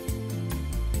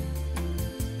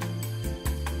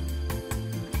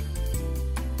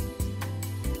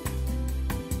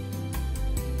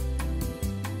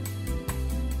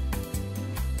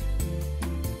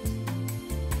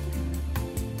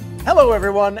Hello,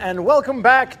 everyone, and welcome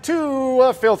back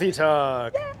to Filthy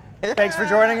Talk. Thanks for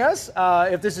joining us.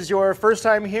 If this is your first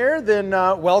time here, then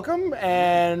welcome,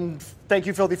 and thank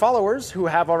you, Filthy followers who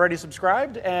have already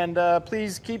subscribed, and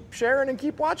please keep sharing and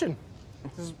keep watching.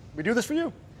 We do this for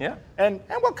you. Yeah. And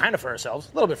well, kind of for ourselves,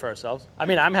 a little bit for ourselves. I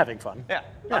mean, I'm having fun. Yeah,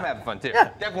 I'm having fun too. Yeah.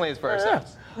 Definitely it's for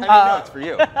ourselves. I mean, no, it's for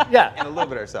you. Yeah. And a little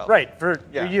bit ourselves. Right, for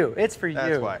Yeah. you. It's for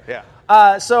That's you. why, yeah.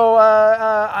 As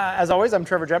always, I'm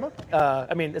Trevor Gemma.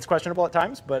 I mean, it's questionable at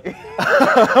times, but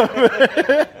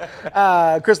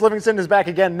Chris Livingston is back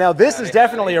again. Now, this is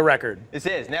definitely a record. This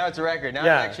is. Now it's a record. Now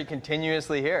Yeah. it's actually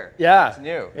continuously here. Yeah. It's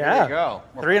new. Yeah. There you go.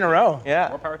 3 in a row. Yeah.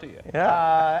 More power to you.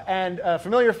 Yeah. And a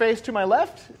familiar face to my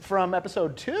left from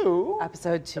episode 2.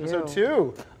 Episode 2. Episode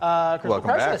 2. Crystal Welcome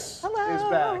back. Persis is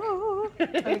back.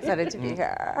 I'm excited to be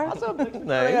here. Awesome. Thanks for joining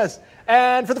Nice. us.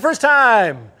 And for the first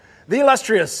time, the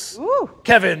illustrious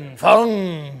Kevin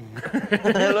Fung.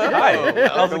 Hi.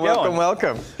 How's it going?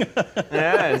 Welcome.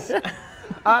 Yes.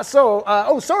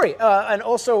 Sorry. And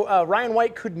also, Ryan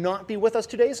White could not be with us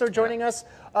today, so joining us,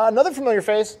 another familiar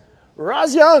face,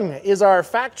 Roz Young is our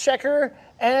fact checker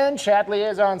and chat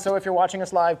liaison. So if you're watching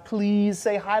us live, please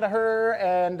say hi to her,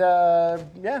 and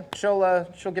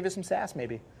she'll give you some sass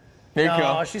maybe. There you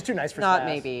No, go. she's too nice for Not sass.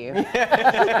 maybe.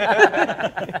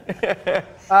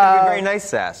 Very nice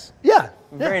sass. Yeah.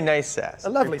 Very nice sass. A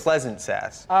lovely Very pleasant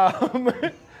sass.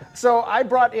 So I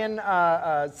brought in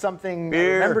something. I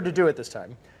Beer. remembered to do it this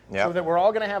time, Yep. so that we're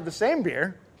all going to have the same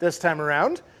beer this time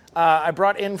around. I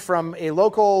brought in from a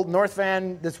local North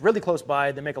Van that's really close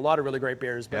by. They make a lot of really great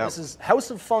beers. But Yep. this is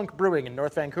House of Funk Brewing in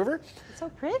North Vancouver, So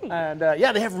pretty. and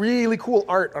they have really cool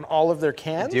art on all of their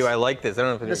cans. Do I like this? I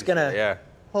don't know if I'm it's just gonna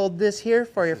hold this here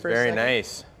for you for a Very second.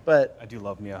 nice. But I do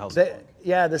love Mia House.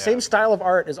 the same style of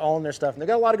art is all in their stuff, and they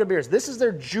got a lot of good beers. This is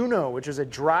their Juno, which is a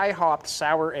dry hopped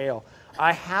sour ale.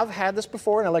 I have had this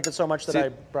before, and I liked it so much that I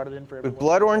brought it in for everyone. With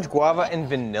blood orange, guava, and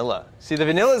vanilla. See, the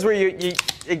vanilla is where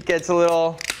it gets a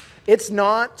little. It's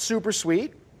not super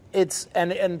sweet. It's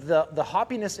and the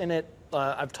hoppiness in it.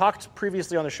 I've talked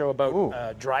previously on the show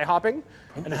about dry hopping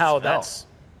and how that's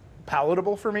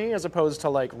palatable for me as opposed to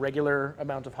like regular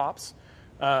amount of hops.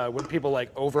 When people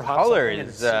like over hop Color something and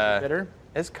is it's super bitter.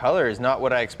 This color is not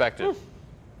what I expected.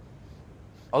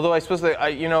 Although I suppose that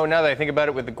now that I think about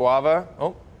it with the guava,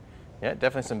 yeah,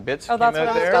 definitely some bits Oh, came that's out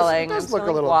what I'm there. spelling. It does I'm look a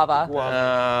spelling little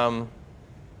guava.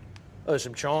 Oh, there's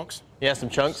some chunks. Yeah, some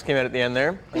chunks came out at the end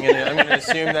there. I'm gonna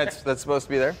assume that's supposed to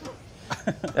be there.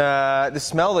 The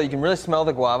smell though, you can really smell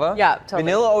the guava. Yeah, totally.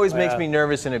 Vanilla always makes Yeah. me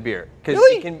nervous in a beer.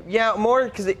 Really? More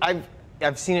because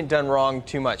I've seen it done wrong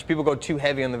too much. People go too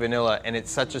heavy on the vanilla, and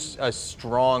it's such a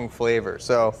strong flavor.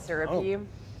 So Syrupy.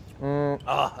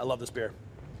 I love this beer.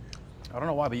 I don't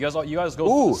know why, but you guys go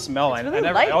Ooh. with the smell. It's I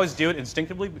really light. always do it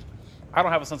instinctively, but I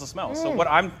don't have a sense of smell. So what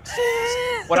I'm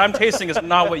tasting is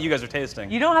not what you guys are tasting.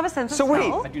 You don't have a sense of So wait.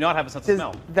 smell? I do not have a sense of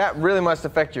smell. that really must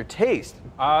affect your taste.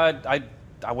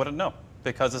 I wouldn't know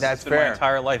because this That's has been my fair.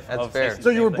 entire life. That's of fair. tasting So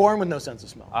the you same were thing. born with no sense of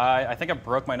smell. I think I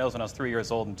broke my nose when I was 3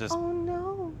 years old, and just Oh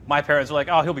no. my parents were like,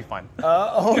 "Oh, he'll be fine."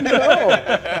 Oh no!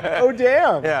 Oh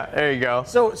damn! Yeah, there you go.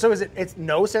 So is it? It's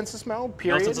no sense of smell. No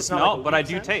Period. sense of It's not smell, like a but I weird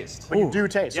do sense? taste. But you do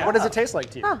taste. So Yeah. what does it taste like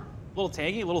to you? Huh. A little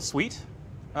tangy, a little sweet.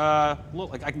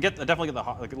 Like I definitely get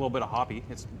like a little bit of hoppy.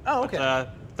 Oh, okay. But,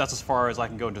 that's as far as I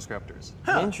can go in descriptors.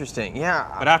 Interesting. Yeah.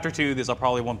 But after 2, these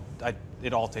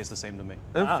it all tastes the same to me.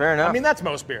 Fair enough. I mean, that's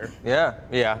most beer. yeah.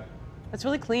 It's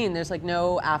really clean. There's like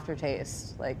no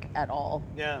aftertaste, like at all.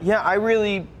 Yeah. Yeah, I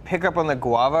really pick up on the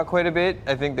guava quite a bit.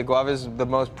 I think the guava is the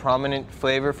most prominent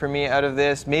flavor for me out of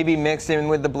this. Maybe mixed in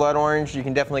with the blood orange, you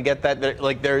can definitely get that.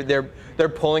 They're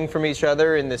pulling from each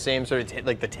other in the same sort of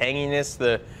like the tanginess,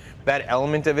 that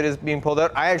element of it is being pulled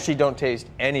out. I actually don't taste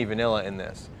any vanilla in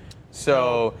this,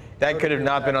 so that could have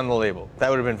not been on the label. That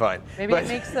would have been fine. Maybe But it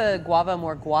makes the guava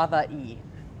more guava-y.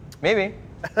 maybe.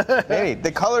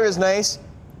 The color is nice.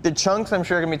 The chunks, I'm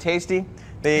sure, are gonna be tasty.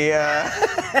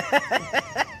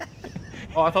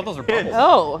 Oh, I thought those were bubbles.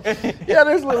 Oh. Yeah,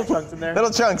 there's little chunks in there.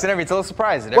 Little chunks and everything. It's a little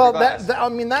surprise in every Well, glass. I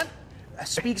mean that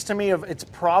speaks to me of it's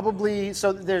probably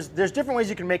so. There's different ways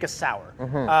you can make a sour.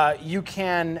 You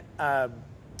can.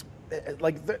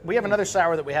 We have another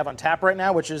sour that we have on tap right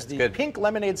now, which is the good. pink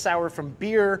lemonade sour from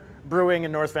Beer Brewing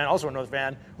in North Van, also in North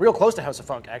Van, real close to House of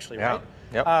Funk, actually, Yeah. right?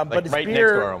 Yep. But Like it's right next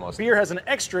beer, door almost. Beer has an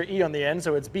extra E on the end,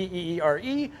 so it's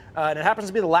B-E-E-R-E, and it happens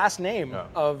to be the last name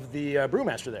of the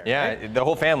brewmaster there. Yeah, right? the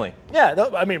whole family. Yeah,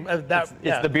 I mean,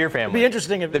 It's the beer family. It'd be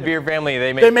interesting if The beer family,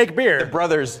 they make beer. The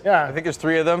brothers. Yeah. I think there's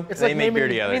 3 of them. It's They like make naming, beer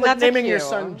together. It's like That's a naming your cue.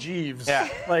 son Jeeves. Yeah.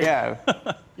 Like, yeah.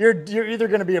 You're either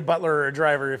going to be a butler or a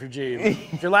driver if you're Jeeves.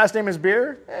 If your last name is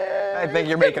Beer, I think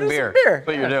you're let's making do some beer. beer. That's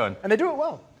what you're doing. And they do it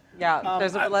well. Yeah,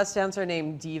 there's a burlesque dancer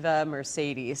named Diva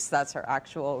Mercedes. That's her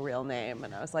actual real name.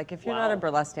 And I was like, if you're not a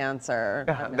burlesque dancer,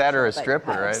 I'm That or a not sure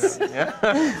stripper, that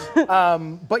right? Yeah.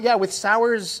 But yeah, with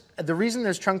sours, the reason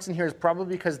there's chunks in here is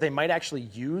probably because they might actually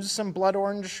use some blood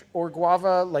orange or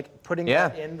guava, like putting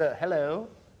that in the hello.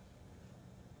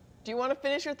 Do you want to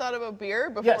finish your thought about beer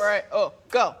before Yes.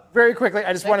 go? Very quickly,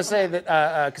 I just want to say that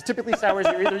because typically sours,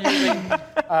 you're either using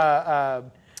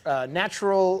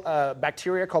natural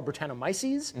bacteria called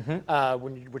Brettanomyces,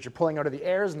 which you're pulling out of the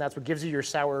airs, and that's what gives you your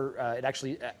sour. It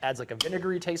actually adds like a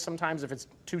vinegary taste sometimes if it's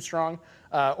too strong,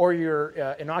 or you're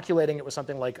inoculating it with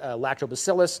something like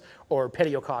lactobacillus or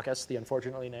pediococcus, the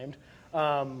unfortunately named.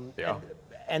 And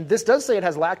this does say it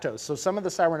has lactose, so some of the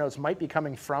sour notes might be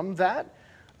coming from that,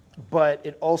 but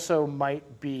it also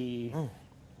might be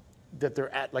that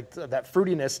they're at like that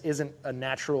fruitiness isn't a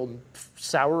natural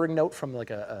souring note from like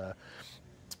a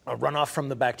runoff from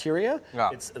the bacteria. Yeah.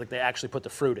 It's like they actually put the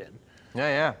fruit in.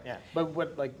 Yeah. Yeah. But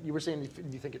what, like you were saying,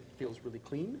 you think it feels really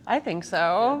clean? I think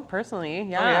so, personally.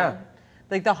 Yeah. yeah.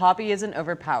 Like the hoppy isn't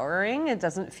overpowering. It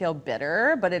doesn't feel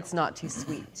bitter, but it's not too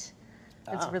sweet.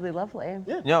 It's really lovely.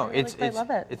 Yeah. No, I love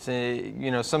it.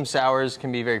 It's some sours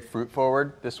can be very fruit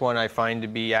forward. This one I find to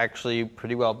be actually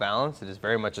pretty well balanced. It is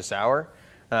very much a sour.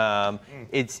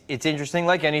 It's interesting,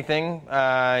 like anything.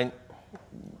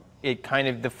 It kind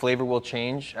of the flavor will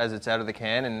change as it's out of the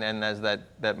can, and as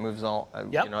that moves on.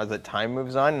 As that time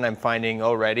moves on, and I'm finding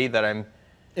already that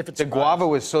the guava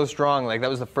was so strong. Like that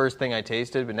was the first thing I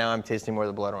tasted, but now I'm tasting more of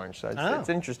the blood orange. So it's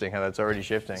interesting how that's already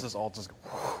shifting. This is all just.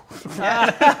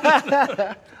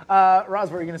 Roz,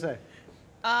 what are you gonna say?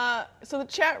 So the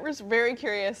chat was very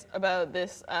curious about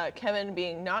this Kevin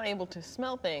being not able to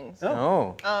smell things.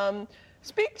 Oh.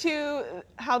 Speak to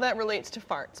how that relates to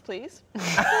farts, please.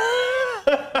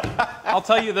 I'll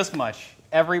tell you this much: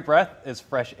 every breath is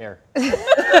fresh air. The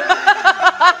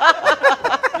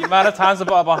amount of times I'm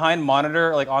behind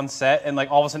monitor, like on set, and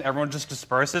like all of a sudden everyone just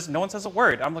disperses. No one says a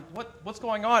word. I'm like, what's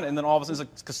going on? And then all of a sudden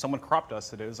it's like because someone cropped us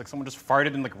today. It was like someone just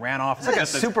farted and like ran off. It's like a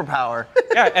superpower.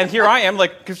 Yeah, and here I am,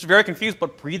 like, very confused,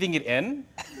 but breathing it in,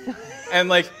 and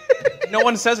like, no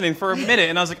one says anything for a minute,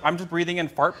 and I was like, I'm just breathing in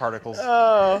fart particles.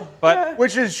 Oh, but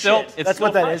which is still, shit. it's That's still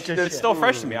what that fresh. is. Just it's shit. still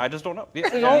fresh to me. I just don't know.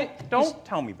 Don't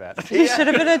tell me that. You should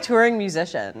have been a touring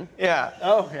musician. Yeah.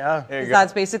 Oh yeah. There you go.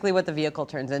 That's basically what the vehicle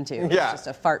turns into. It's Yeah. just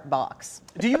a fart box.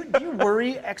 Do you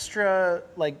worry extra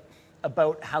like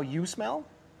about how you smell?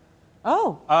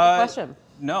 Oh, good question.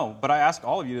 No, but I ask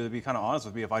all of you to be kind of honest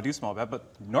with me if I do smell bad. But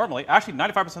normally, actually,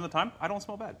 95% of the time, I don't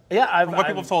smell bad. Yeah, From what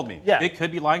people have told me. Yeah. They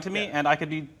could be lying to me, and I could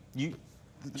be.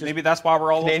 Maybe that's why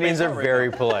we're all Canadians are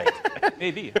very polite.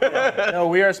 Maybe. No,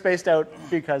 we are spaced out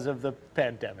because of the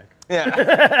pandemic.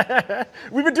 Yeah.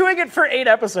 We've been doing it for 8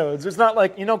 episodes. It's not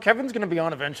like, Kevin's going to be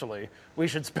on eventually. We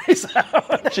should space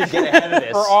out. Should get ahead of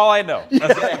this. For all I know. Get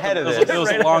ahead of this. It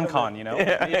was a long con,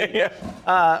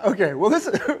 Okay, well,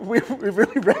 we've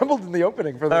really rambled in the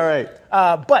opening for this. All right.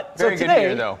 But Very so good today,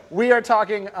 beer, though. we are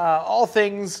talking all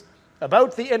things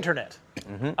about the internet.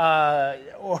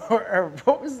 Or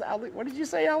what was Alex? What did you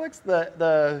say, Alex?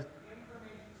 The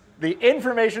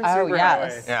information superhighway.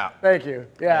 Yes. Yeah. Thank you.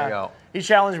 Yeah. There you go. He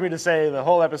challenged me to say the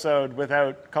whole episode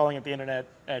without calling it the internet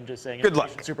and just saying Good luck.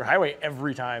 information superhighway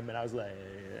every time, and I was like,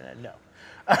 no.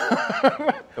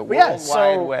 The But yeah, World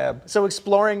Wide Web. So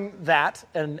exploring that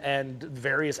and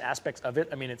various aspects of it.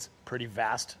 I mean, it's pretty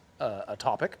vast a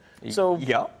topic. So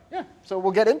Yeah. So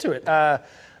we'll get into it.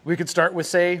 We could start with,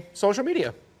 say, social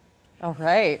media. All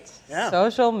right. Yeah.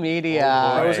 Social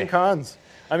media. Pros and cons.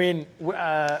 I mean,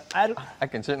 I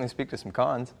can certainly speak to some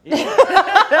cons.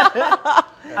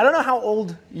 I don't know how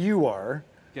old you are.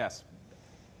 Yes.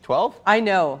 12? I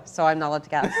know, so I'm not allowed to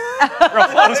guess. Real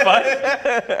close,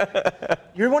 but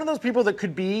You're one of those people that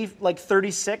could be like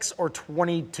 36 or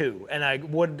 22, and I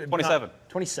would 27.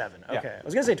 27. Okay, Yeah. I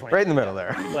was gonna say 20. Right in the middle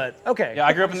there. But okay. yeah,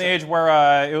 I grew up in the age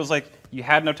where it was like you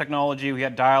had no technology, we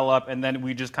had dial-up, and then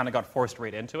we just kind of got forced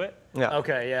right into it. Yeah.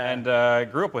 Okay, yeah.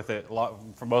 And grew up with it a lot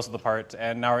for most of the part.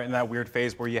 And now we're in that weird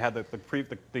phase where you had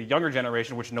the younger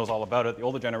generation, which knows all about it. The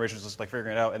older generation is just like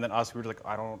figuring it out, and then us, we were like,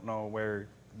 I don't know where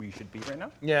we should be right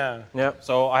now. yeah. Yep.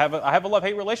 So I have a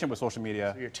love-hate relationship with social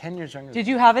media. You're 10 years younger. Did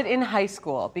you have it in high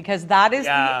school? Because that is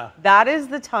that is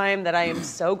the time that I am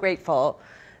so grateful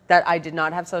that I did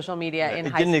not have social media in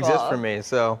It high didn't school. exist for me,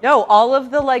 so. No, all of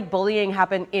the like bullying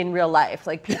happened in real life.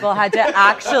 Like people had to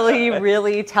actually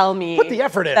really tell me Put the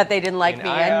effort in. that they didn't like In me.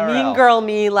 And mean IRL. girl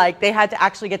me, like they had to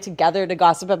actually get together to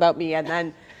gossip about me and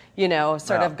then,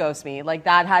 sort Yeah. of ghost me. Like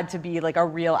that had to be like a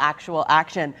real actual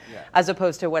action as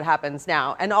opposed to what happens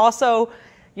now. And also,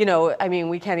 you know, I mean,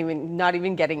 we can't even, not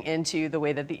even getting into the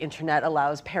way that the internet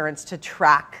allows parents to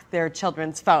track their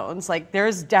children's phones. Like,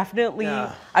 there's definitely,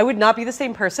 I would not be the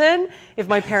same person if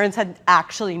my parents had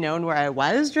actually known where I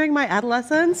was during my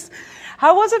adolescence.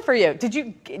 How was it for you? Do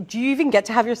you even get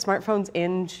to have your smartphones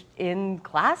in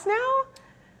class now?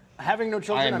 Having no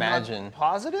children, I imagine. I'm not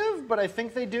positive, but I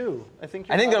think they do. I think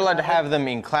they're allowed to have them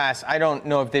in class. I don't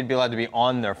know if they'd be allowed to be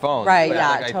on their phones. Right, but yeah,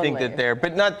 like, I think totally. that they're,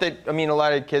 but not that, I mean, a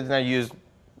lot of kids now use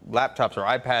laptops or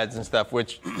iPads and stuff,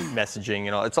 which messaging,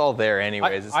 you know, it's all there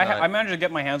anyways. It's I managed to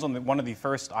get my hands on one of the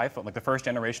first iPhone, like the first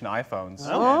generation iPhones.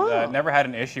 And, never had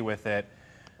an issue with it.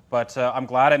 But I'm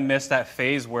glad I missed that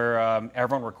phase where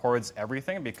everyone records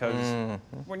everything, because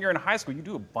when you're in high school, you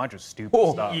do a bunch of stupid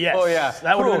stuff. Yes. Oh, yeah.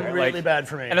 That would have been Like- really bad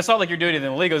for me. And it's not like you're doing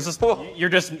anything illegal. It's just you're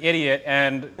just an idiot,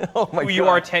 and my who you God.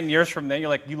 are 10 years from then, you're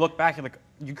like, you look back, you're like,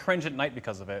 you cringe at night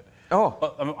because of it. Oh.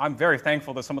 But I'm very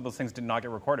thankful that some of those things did not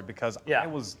get recorded, because Yeah. I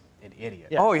was an idiot.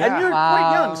 Yeah. Oh, yeah. And you're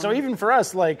quite young, so even for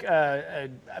us, like, I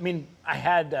mean, I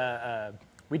had,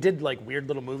 we did like weird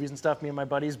little movies and stuff, me and my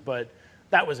buddies, but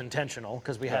that was intentional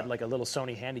because we had like a little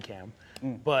Sony Handycam.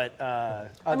 But other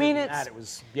mean, than it's- that,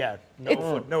 it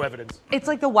was no evidence. It's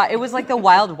like it was like the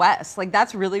Wild West. Like,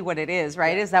 that's really what it is,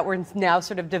 right? Is that we're now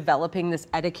sort of developing this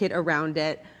etiquette around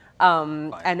it,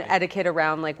 and etiquette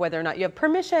around like whether or not you have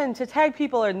permission to tag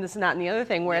people and this and that and the other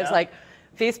thing. Whereas like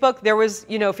Facebook, there was,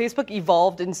 you know, Facebook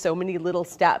evolved in so many little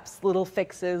steps, little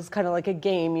fixes, kind of like a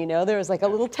game, you know. There was like a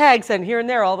little tag sent here and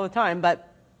there all the time,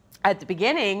 but at the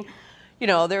beginning, you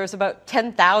know, there was about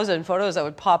 10,000 photos that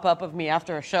would pop up of me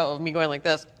after a show of me going like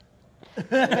this.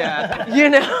 You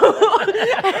know,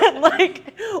 and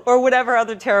like, or whatever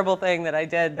other terrible thing that I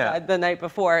did the night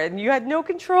before, and you had no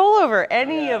control over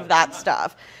any of that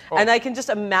stuff. And I can just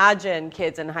imagine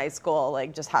kids in high school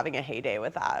like just having a heyday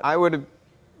with that. I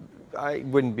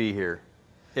wouldn't be here.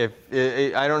 If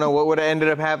I don't know what would have ended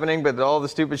up happening, but all the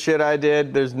stupid shit I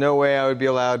did, there's no way I would be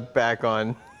allowed back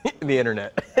on the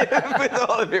internet. With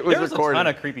all of it was There was recorded. a ton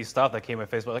of creepy stuff that came with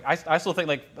Facebook. Like I still think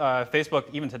like Facebook,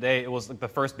 even today, it was like the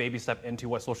first baby step into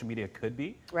what social media could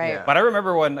be. Right. Yeah. But I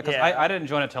remember when, because Yeah. I didn't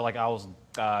join it till like I was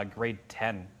grade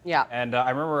 10. Yeah. And I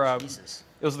remember it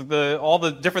was all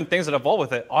the different things that evolved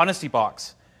with it. Honesty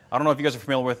Box. I don't know if you guys are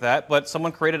familiar with that, but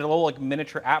someone created a little like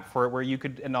miniature app for it where you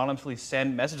could anonymously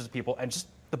send messages to people, and just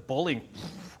the bullying.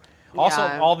 Also,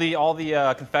 Yeah. all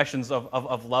the confessions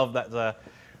of love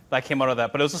that came out of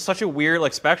that. But it was just such a weird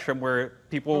like spectrum where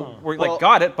people were like Well-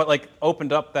 got it, but like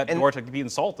opened up that door to be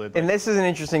insulted. And this is an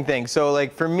interesting thing. So,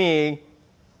 like, for me,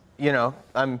 you know,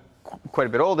 I'm quite a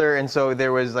bit older, and so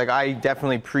there was, like, I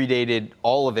definitely predated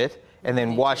all of it, and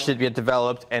then watched it get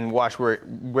developed and watched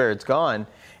where it's gone.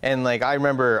 And, like, I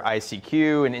remember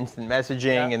ICQ and instant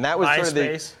messaging, and that was sort of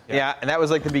MySpace. the and that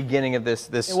was like the beginning of this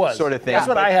It was. sort of thing. That's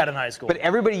what But- I had in high school. But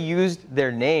everybody used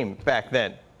their name back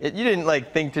then. You didn't,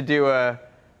 like, think to do a.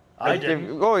 I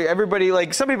didn't. Everybody,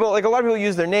 like, some people, like, a lot of people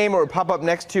use their name or pop up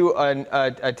next to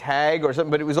a tag or something,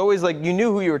 but it was always like you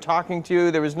knew who you were talking to.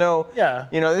 There was no,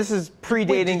 you know, this is predating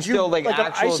Wait, did you, still like on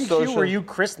actual ICQ, social. were you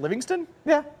Chris Livingston?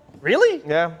 Yeah. Really?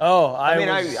 Yeah. Oh,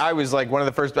 I was like one of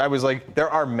the first. I was like, there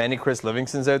are many Chris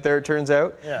Livingstons out there, it turns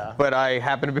out. Yeah. But I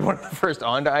happened to be one of the first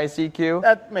onto ICQ.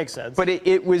 That makes sense. But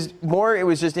it was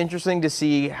just interesting to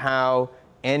see how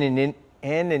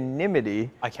anonymity.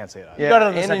 I can't say that. Yeah, got it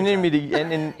on the second anonymity,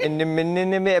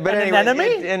 but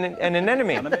anyway,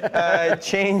 anonymity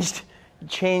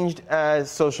changed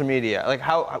social media. Like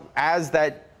how as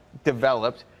that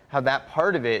developed, how that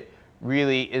part of it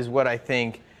really is what I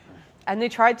think. And they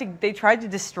tried to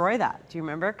destroy that. Do you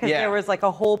remember? Because Yeah. there was like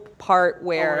a whole part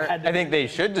where. I think they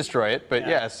should destroy it, but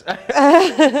yes.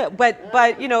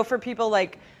 But you know, for people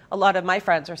like a lot of my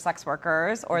friends are sex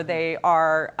workers, or they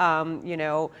are you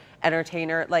know,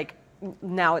 entertainer. Like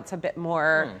now it's a bit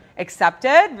more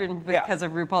accepted because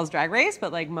of RuPaul's Drag Race.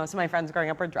 But like most of my friends growing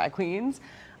up were drag queens,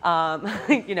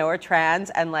 you know, or trans,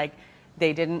 and like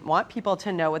they didn't want people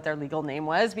to know what their legal name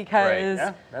was because,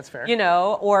 Yeah, that's fair. you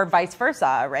know, or vice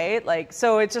versa, right? Like,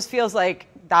 so it just feels like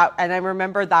that. And I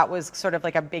remember that was sort of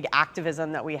like a big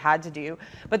activism that we had to do.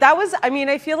 But that was, I mean,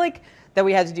 I feel like that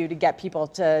we had to do to get people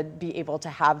to be able to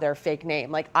have their fake name.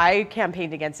 Like I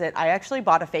campaigned against it. I actually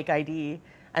bought a fake ID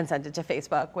and sent it to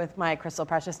Facebook with my Crystal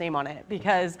Precious name on it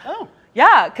because,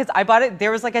 yeah, because I bought it. There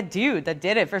was like a dude that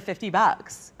did it for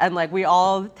 $50, and like we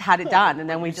all had it done, and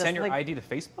then we You just send your like, ID to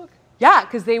Facebook? yeah,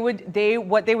 because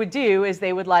what they would do is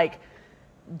they would like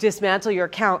dismantle your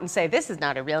account and say, this is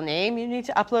not a real name, you need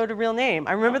to upload a real name.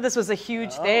 I remember this was a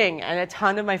huge thing, and a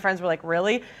ton of my friends were like,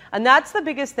 really? And that's the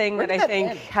biggest thing that I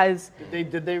think has,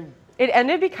 did they It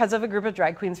ended because of a group of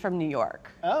drag queens from New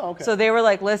York. Oh, okay. So they were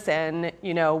like, listen,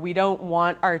 you know, we don't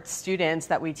want our students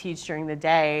that we teach during the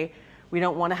day, we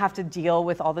don't want to have to deal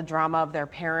with all the drama of their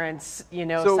parents, you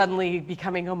know, So- suddenly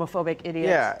becoming homophobic idiots.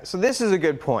 Yeah, so this is a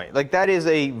good point. Like that is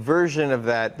a version of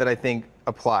that I think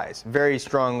applies, very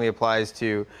strongly applies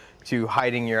to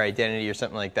hiding your identity or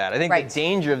something like that. I think Right. the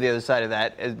danger of the other side of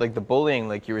that is like the bullying,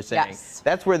 like you were saying. Yes.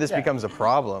 That's where this becomes a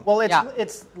problem. Well, Yeah.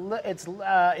 it's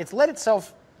let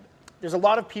itself. There's a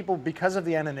lot of people, because of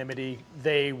the anonymity,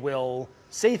 they will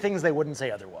say things they wouldn't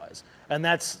say otherwise, and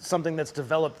that's something that's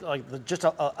developed. Like just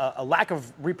a lack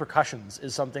of repercussions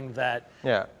is something that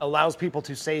Yeah. allows people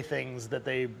to say things that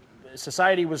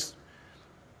society was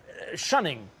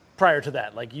shunning prior to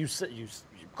that. Like you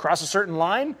cross a certain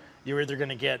line, you're either going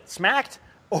to get smacked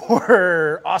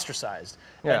or ostracized.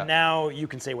 Yeah. And now you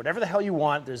can say whatever the hell you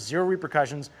want. There's zero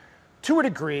repercussions. To a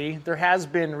degree, there has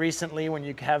been recently when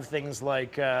you have things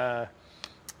like the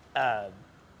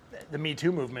Me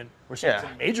Too movement, we're seeing Yeah.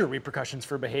 some major repercussions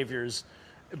for behaviors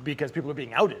because people are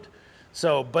being outed.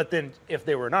 So, but then if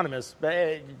they were anonymous,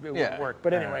 it Yeah. wouldn't work.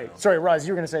 But anyway, sorry, Roz,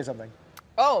 you were going to say something.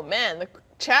 Oh man, the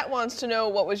chat wants to know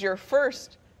what was your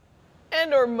first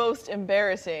and or most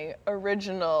embarrassing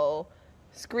original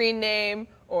screen name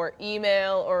or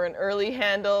email or an early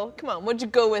handle. Come on, what'd you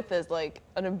go with as like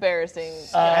an embarrassing?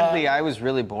 Sadly, I was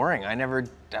really boring. I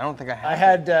don't think I had. I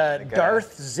had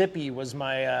Darth Zippy was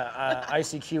my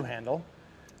ICQ handle.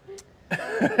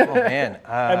 Oh man.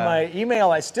 And my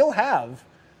email I still have.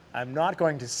 I'm not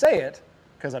going to say it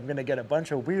because I'm going to get a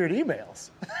bunch of weird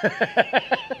emails.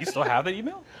 You still have that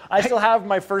email? I still have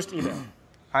my first email.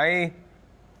 I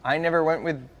never went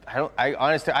with. I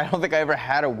honestly, I don't think I ever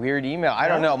had a weird email. I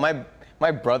don't know.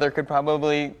 My brother could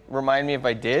probably remind me if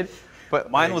I did.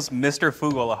 But Mine was Mr.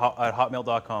 Fugal at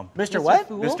hotmail.com. Mr. What?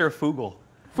 Mr. Fugal.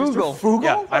 Fugal. Fugal?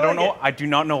 Yeah, I don't know. I do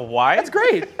not know why. That's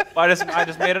great. I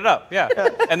just made it up. Yeah.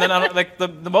 And then like the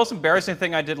most embarrassing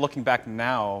thing I did looking back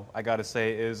now, I got to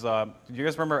say is, do you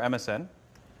guys remember MSN?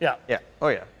 Yeah. Yeah. Oh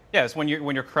yeah. Yeah, it's when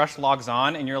your crush logs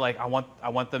on and you're like, I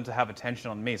want them to have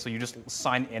attention on me. So you just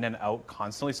sign in and out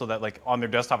constantly so that like on their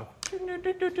desktop,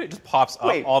 it just pops up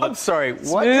Wait. all the. I'm sorry.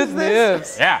 What Smooth is this?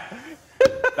 moves. Yeah,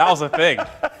 that was the thing.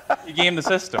 You game the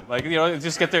system, like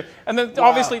just get there. And then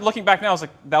obviously looking back now, it's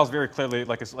like that was very clearly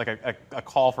like a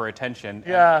call for attention. And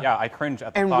Yeah. yeah, I cringe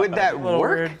at the And thought would that A little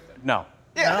work? weird. No.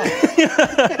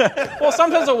 Yeah. Well,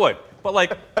 sometimes it would, but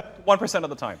like 1% of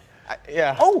the time.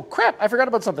 Yeah. Oh, crap. I forgot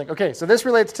about something. Okay, so this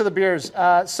relates to the beers.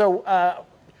 A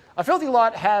Filthy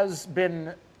Lot has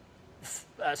been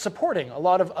supporting a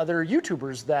lot of other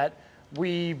YouTubers that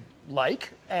we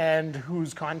like and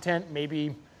whose content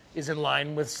maybe is in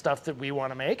line with stuff that we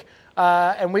want to make.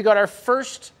 And we got our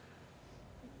first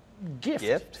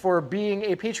gift for being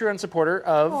a Patreon supporter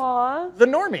of Aw. The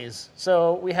Normies.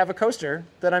 So we have a coaster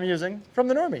that I'm using from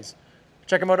The Normies.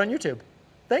 Check them out on YouTube.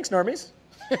 Thanks, Normies.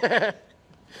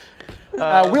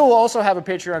 We will also have a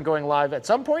Patreon going live at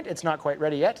some point. It's not quite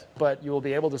ready yet, but you will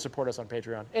be able to support us on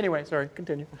Patreon. Anyway, sorry,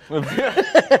 continue.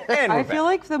 I feel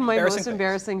like my Embarrassing most things.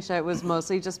 embarrassing shit was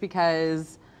mostly just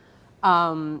because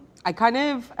I kind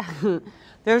of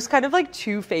there's kind of like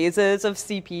two phases of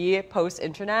CP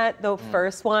post-internet. The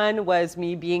first one was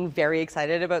me being very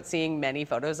excited about seeing many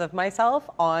photos of myself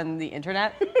on the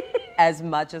internet as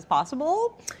much as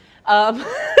possible.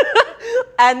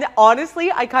 And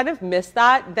honestly, I kind of missed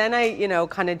that. Then I,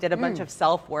 kind of did a bunch of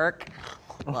self-work,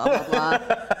 blah, blah,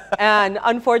 blah. And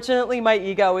unfortunately, my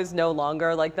ego is no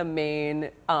longer like the main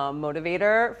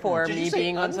motivator for Did you me say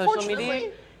being on social media.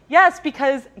 unfortunately?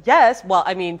 Yes, well,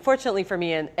 I mean, fortunately for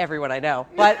me and everyone I know,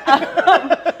 but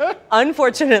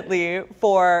unfortunately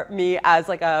for me as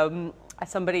like as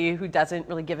somebody who doesn't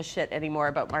really give a shit anymore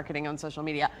about marketing on social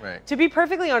media. Right. To be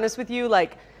perfectly honest with you,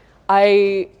 like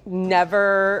I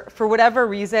never, for whatever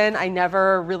reason, I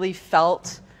never really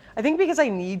felt, I think because I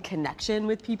need connection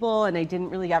with people and I didn't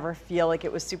really ever feel like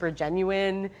it was super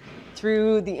genuine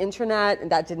through the internet, and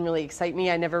that didn't really excite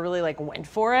me. I never really like went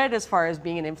for it as far as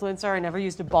being an influencer. I never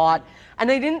used a bot,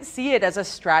 and I didn't see it as a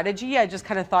strategy. I just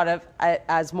kind of thought of it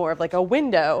as more of like a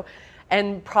window,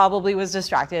 and probably was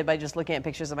distracted by just looking at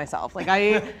pictures of myself. Like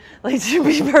to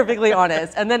be perfectly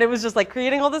honest. And then it was just like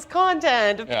creating all this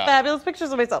content of fabulous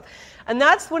pictures of myself. And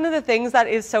that's one of the things that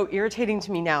is so irritating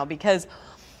to me now, because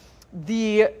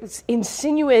the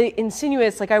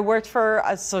insinuous, like I worked for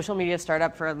a social media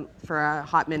startup for a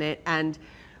hot minute, and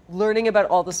learning about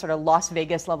all the sort of Las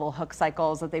Vegas level hook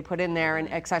cycles that they put in there, and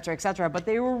et cetera, but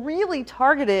they were really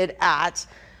targeted at,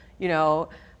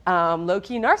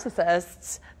 low-key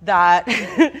narcissists that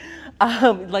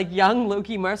like young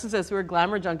low-key narcissists who are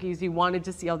glamour junkies who wanted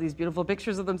to see all these beautiful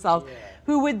pictures of themselves,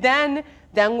 who would then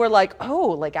were like, oh,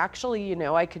 like actually, you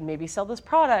know, I could maybe sell this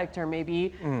product or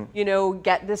maybe, you know,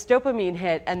 get this dopamine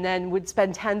hit, and then would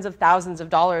spend tens of thousands of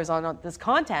dollars on this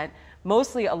content,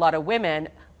 mostly a lot of women,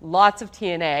 lots of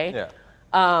TNA.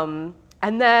 Yeah.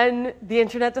 And then the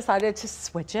internet decided to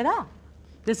switch it up.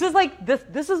 This is like,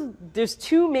 there's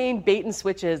two main bait and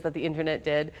switches that the internet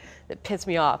did that piss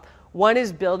me off. One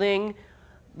is building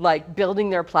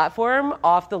their platform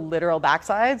off the literal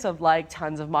backsides of like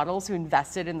tons of models who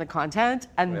invested in the content,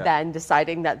 and then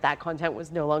deciding that content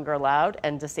was no longer allowed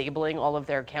and disabling all of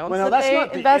their accounts Well, no, that that's they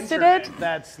not the invested internet. in.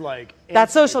 That's like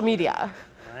That's social media.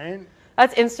 right?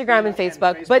 That's Instagram and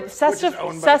Facebook. But Facebook, which is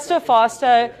owned by Sesta Facebook,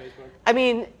 Fosta, I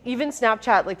mean, even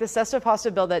Snapchat, like the Sesta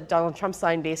Fosta bill that Donald Trump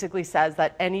signed basically says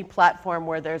that any platform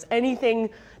where there's anything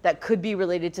that could be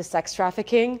related to sex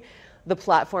trafficking, the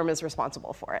platform is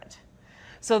responsible for it.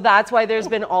 So that's why there's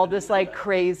been all this like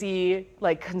crazy,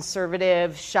 like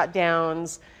conservative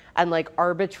shutdowns and like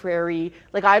arbitrary,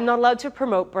 like I'm not allowed to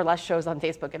promote burlesque shows on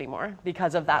Facebook anymore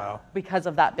because of that, because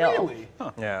of that bill. Really?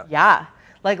 Yeah. Yeah.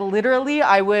 Like literally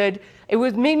it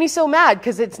would make me so mad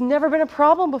because it's never been a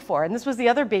problem before. And this was the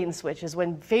other bait and switch, is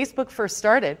when Facebook first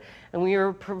started and we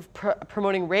were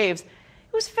promoting raves,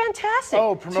 it was fantastic.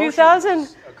 Oh, promotion 2000,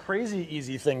 was a crazy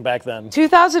easy thing back then.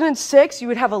 2006, you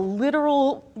would have a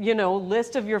literal, you know,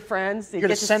 list of your friends. You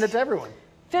could send it to everyone.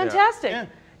 Fantastic. Yeah.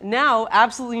 Now,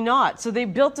 absolutely not. So they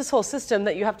built this whole system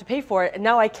that you have to pay for it, and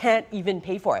now I can't even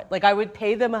pay for it. Like I would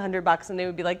pay them $100 and they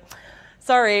would be like,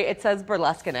 sorry, it says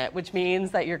burlesque in it, which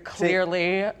means that you're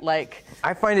clearly like...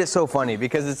 I find it so funny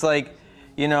because it's like,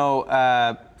 you know,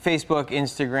 Facebook,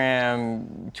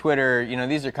 Instagram, Twitter, you know,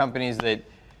 these are companies that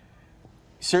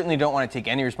certainly don't want to take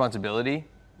any responsibility,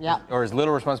 or as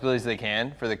little responsibility as they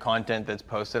can for the content that's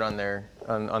posted on their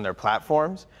on their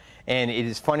platforms. And it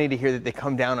is funny to hear that they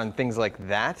come down on things like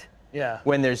that. Yeah.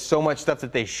 When there's so much stuff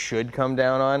that they should come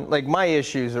down on. Like my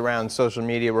issues around social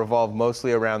media revolve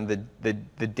mostly around the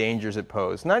dangers it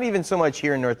poses. Not even so much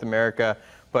here in North America,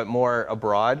 but more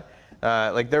abroad.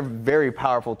 Like they're very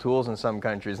powerful tools in some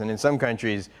countries, and in some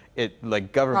countries,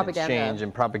 like government change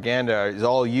and propaganda is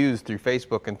all used through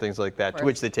Facebook and things like that, to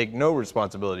which they take no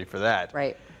responsibility for that.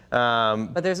 Right.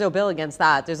 But there's no bill against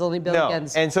that. There's only bill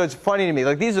against... And so it's funny to me.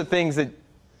 Like these are things that,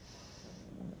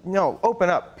 no, open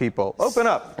up, people. Open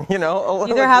up, you know.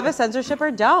 Either have a censorship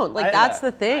or don't. Like that's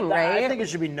the thing, right? I think it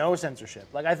should be no censorship.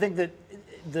 Like I think that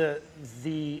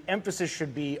the emphasis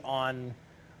should be on,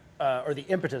 or the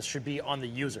impetus should be on the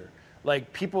user.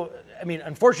 Like people, I mean,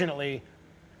 unfortunately,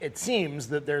 it seems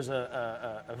that there's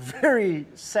a very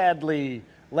sadly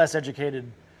less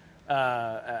educated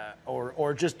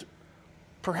or just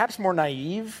perhaps more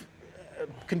naive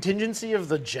contingency of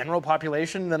the general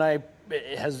population than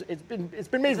it's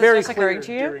been made very clear occurring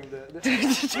to you? during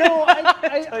the no,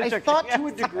 I thought to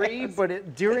a degree,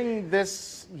 but during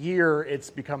this year it's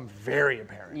become very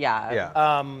apparent.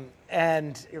 Yeah.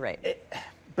 And You're right.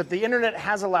 But the internet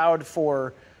has allowed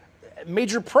for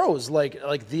major pros like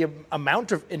the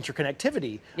amount of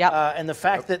interconnectivity and the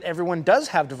fact that everyone does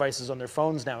have devices on their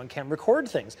phones now and can record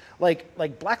things.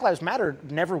 Like Black Lives Matter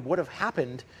never would have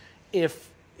happened if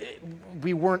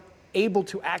we weren't able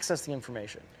to access the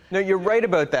information. No, you're right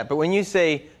about that. But when you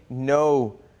say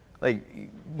no, like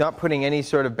not putting any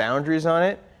sort of boundaries on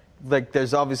it, like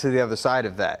there's obviously the other side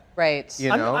of that. Right. You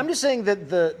know? I'm just saying that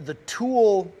the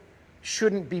tool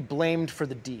shouldn't be blamed for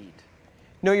the deed.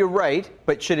 No, you're right,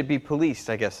 but should it be policed,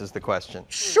 I guess is the question.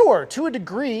 Sure, to a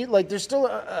degree, like there's still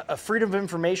a freedom of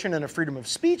information and a freedom of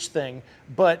speech thing,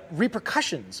 but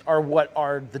repercussions are what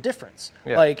are the difference.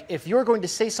 Yeah. Like if you're going to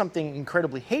say something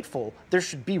incredibly hateful, there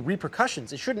should be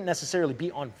repercussions. It shouldn't necessarily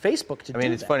be on Facebook to do that. I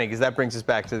mean, it's funny because that brings us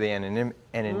back to the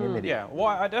anonymity. Yeah, well,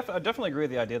 I definitely agree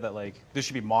with the idea that like this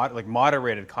should be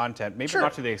moderated content. Maybe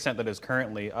not to the extent that it is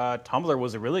currently. Tumblr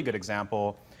was a really good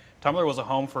example. Tumblr was a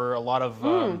home for a lot of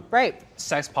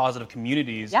sex-positive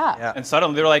communities. Yeah. And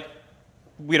suddenly they're like,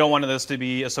 we don't want this to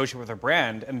be associated with our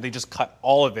brand, and they just cut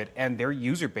all of it, and their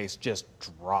user base just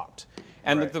dropped.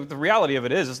 And the reality of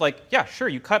it is like, yeah, sure,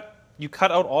 you cut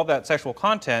out all that sexual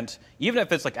content, even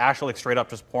if it's like actually like straight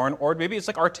up just porn, or maybe it's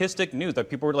like artistic news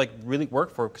that people would like really work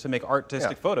for to make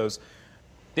artistic photos.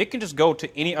 They can just go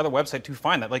to any other website to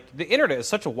find that. Like the internet is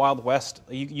such a wild west.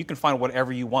 You can find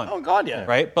whatever you want. Oh God, yeah.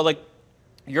 Right, but like,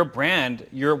 your brand,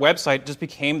 your website just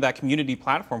became that community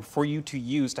platform for you to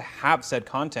use to have said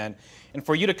content. And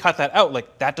for you to cut that out,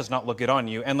 like that does not look good on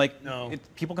you. And like No.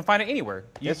 people can find it anywhere.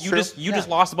 You That's true. just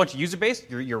lost a bunch of user base,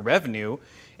 your revenue,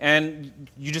 and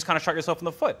you just kind of shot yourself in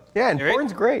the foot. Yeah, and Right?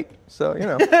 porn's great. So, you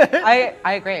know. I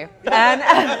agree. And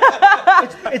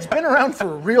It's been around for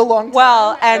a real long time.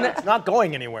 well, and It's not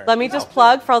going anywhere. let me just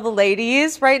plug for all the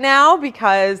ladies right now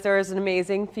because there is an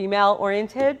amazing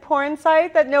female-oriented porn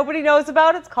site that nobody knows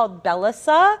about. It's called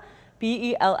Bellesa,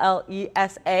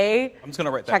 Bellesa. I'm just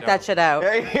gonna write that Check down. that shit out.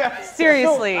 Yeah.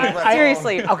 Seriously,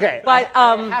 seriously. Okay, but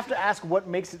I have to ask what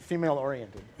makes it female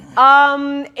oriented.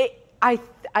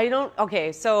 I don't.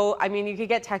 Okay, so I mean, you could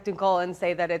get technical and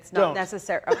say that it's not Don't.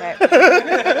 necessary. Okay,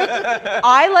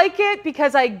 I like it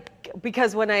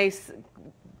because when I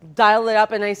dial it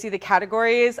up and I see the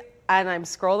categories and I'm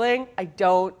scrolling, I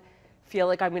don't feel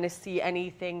like I'm going to see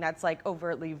anything that's like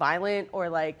overtly violent or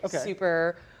like Okay.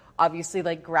 super obviously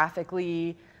like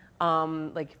graphically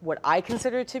like what I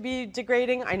consider to be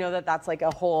degrading. I know that that's like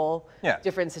a whole Yeah.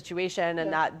 different situation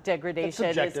and that degradation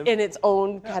is subjective. in its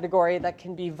own category that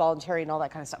can be voluntary and all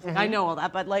that kind of stuff. Like, I know all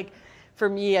that, but like for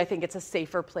me, I think it's a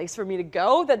safer place for me to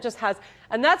go that just has,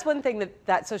 and that's one thing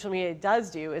that social media does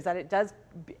do is that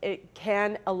it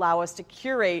can allow us to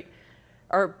curate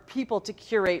or people to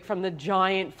curate from the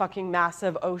giant fucking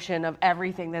massive ocean of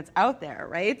everything that's out there,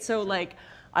 right? So like,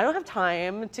 I don't have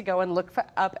time to go and look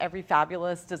up every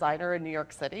fabulous designer in New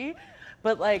York City,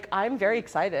 but like I'm very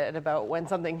excited about when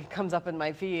something comes up in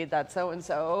my feed that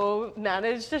so-and-so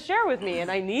managed to share with me,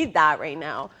 and I need that right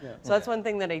now. So that's one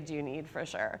thing that I do need for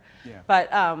sure. Yeah.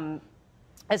 But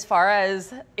as far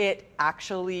as it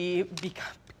actually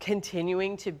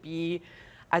continuing to be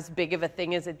as big of a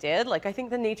thing as it did, like I think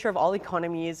the nature of all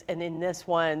economies, and in this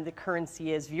one, the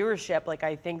currency is viewership. Like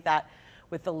I think that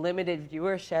with the limited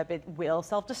viewership, it will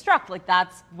self-destruct. Like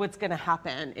that's what's going to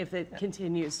happen if it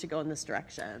continues to go in this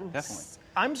direction. Definitely.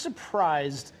 I'm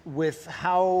surprised with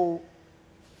how,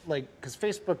 like, because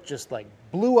Facebook just like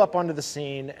blew up onto the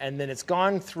scene, and then it's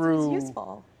gone through. It's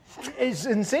useful. It's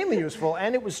insanely useful,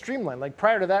 and it was streamlined. Like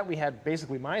prior to that, we had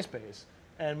basically MySpace,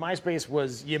 and MySpace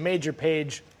was you made your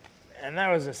page, and that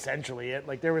was essentially it.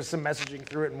 Like there was some messaging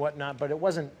through it and whatnot, but it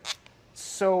wasn't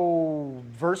so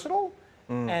versatile.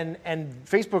 And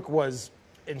Facebook was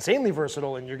insanely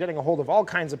versatile, and you're getting a hold of all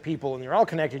kinds of people, and you're all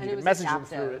connected. And You it can was message them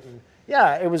through it. adaptive. And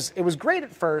yeah, it was great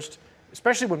at first,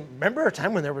 especially when remember a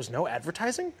time when there was no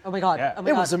advertising. Oh my God. Yeah. Oh my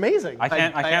It God. was amazing. I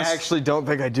can't. I actually don't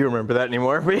think I do remember that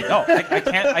anymore. But No,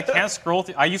 I can't scroll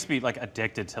through. I used to be like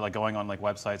addicted to like going on like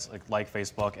websites like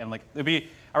Facebook, and like it'd be.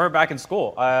 I remember back in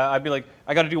school, I'd be like,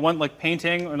 I got to do one like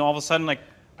painting, and all of a sudden like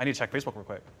I need to check Facebook real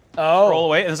quick. Oh. Scroll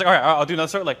away, and it's like, all right, I'll do another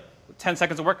sort of like 10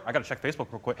 seconds of work. I got to check Facebook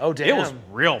real quick. Oh, It was damn.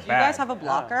 real Do bad. you guys have a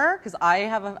blocker? Because I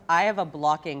have a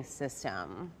blocking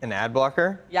system. an ad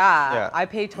blocker? Yeah, Yeah. I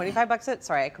pay $25.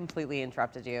 Sorry, I completely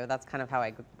interrupted you. That's kind of how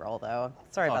I roll, though.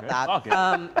 Sorry All about good. that.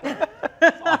 All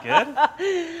good. All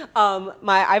good.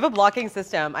 I have a blocking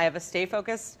system. I have a stay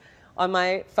focused on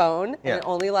my phone, Yeah. and it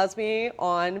only allows me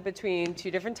on between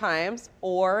 2 different times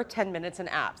or 10 minutes an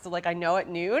app. So like I know at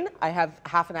noon I have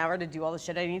half an hour to do all the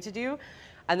shit I need to do,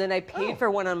 and then I paid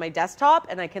for one on my desktop,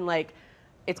 and I can like,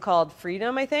 it's called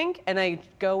Freedom, I think, and I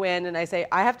go in and I say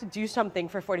I have to do something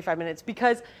for 45 minutes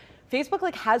because Facebook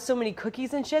like has so many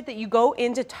cookies and shit that you go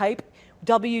in to type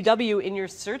www in your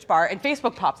search bar and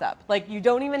Facebook pops up. Like you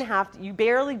don't even have to, you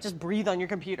barely just breathe on your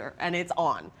computer and it's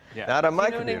on. Yeah. Not on my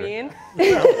You know what I computer. mean?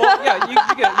 Well,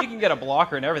 yeah, you can get a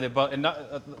blocker and everything, but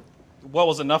what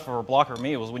was enough of a blocker for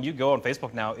me was when you go on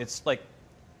Facebook now, it's like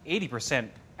 80%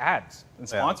 ads and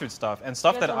sponsored stuff and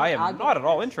stuff You guys that don't I have am ad not at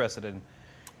all blockers? interested in.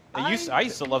 I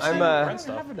used to love I'm seeing a- friend I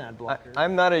stuff. have an ad blocker.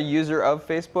 I'm not a user of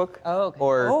Facebook Oh, okay.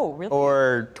 or Oh, really?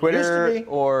 or Twitter Used to be.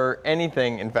 or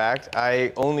anything. In fact,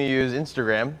 I only use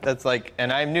Instagram. That's like,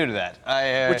 and I'm new to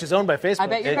that. which is owned by Facebook. I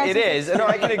bet you It, guys it use is. No,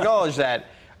 I can acknowledge that.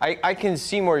 I can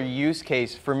see more use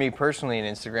case for me personally in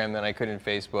Instagram than I could in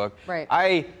Facebook. Right.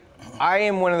 I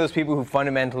am one of those people who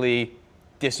fundamentally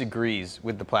disagrees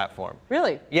with the platform.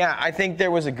 Really? Yeah, I think there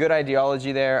was a good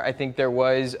ideology there. I think there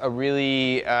was a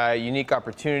really unique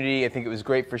opportunity. I think it was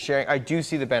great for sharing. I do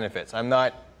see the benefits. I'm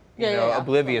not, Yeah,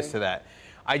 oblivious totally. to that.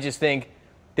 I just think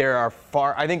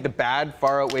I think the bad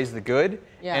far outweighs the good.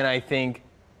 Yeah. And I think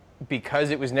because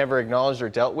it was never acknowledged or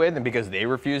dealt with, and because they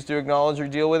refused to acknowledge or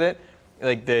deal with it,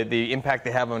 like the impact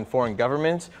they have on foreign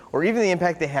governments, or even the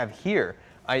impact they have here,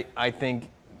 I think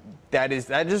that is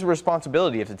a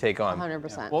responsibility you have to take on.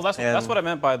 100%. Well, that's what I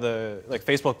meant by the like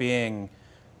Facebook being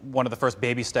one of the first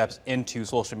baby steps into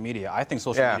social media. I think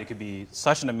social Yeah. media could be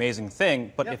such an amazing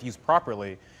thing, but if used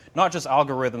properly, not just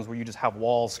algorithms where you just have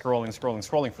walls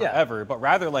scrolling forever, but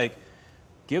rather like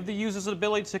give the users the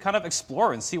ability to kind of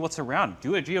explore and see what's around.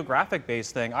 Do a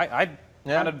geographic-based thing. I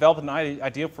kind of developed an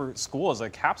idea for school as a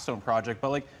capstone project,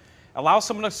 but like allow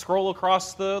someone to scroll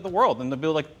across the world and to be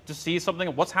like to see something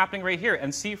of what's happening right here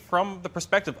and see from the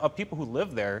perspective of people who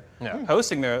live there,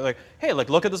 posting there, like, hey, like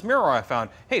look at this mirror I found.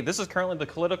 Hey, this is currently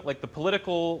the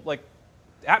political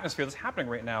atmosphere that's happening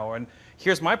right now, and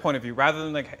here's my point of view, rather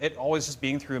than like it always just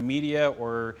being through a media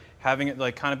or having it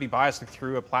like kind of be biased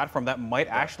through a platform that might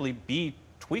actually be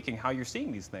tweaking how you're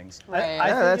seeing these things. Right. I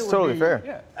think that's it would totally be-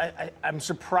 fair. Yeah. I'm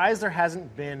surprised there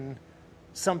hasn't been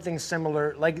something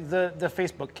similar, like the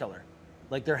Facebook killer.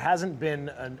 Like there hasn't been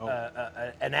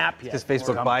an app yet. Because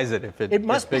Facebook buys it if It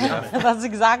must be big enough. coming. That's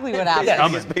exactly what happens.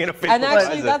 Yeah, It's big enough, Facebook And buys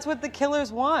actually, it. that's what the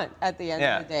killers want at the end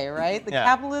of the day, right? The Yeah.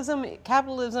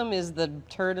 capitalism is the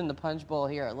turd in the punch bowl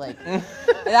here. Like,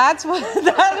 that's what's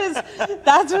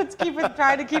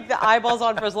trying to keep the eyeballs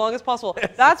on for as long as possible.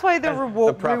 That's why they're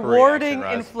the proper rewarding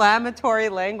reaction, Roz. inflammatory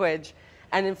language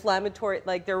and inflammatory,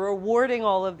 like they're rewarding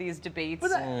all of these debates.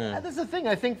 But that's the thing.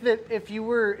 I think that if you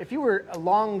were a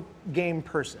long game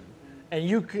person, and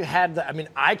you had I mean,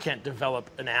 I can't develop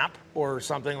an app or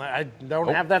something like I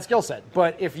don't have that skill set.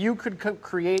 But if you could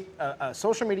create a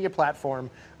social media platform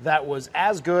that was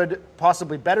as good,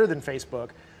 possibly better than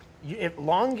Facebook, if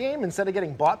long game, instead of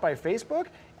getting bought by Facebook,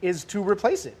 is to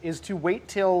replace it, is to wait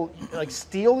till like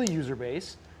steal the user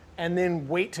base, and then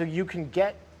wait till you can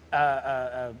get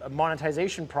a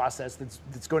monetization process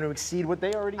that's going to exceed what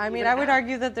they already. I mean, even I would have.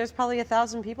 argue that there's probably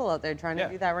 1,000 people out there trying to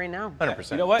do that right now.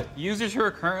 100%. You know what? Users who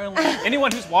are currently,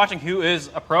 anyone who's watching who is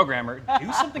a programmer,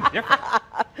 do something different.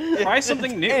 Try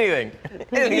something new.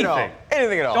 Anything at all.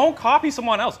 Anything at all. Don't copy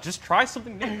someone else. Just try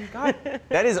something new. God,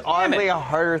 That is oddly a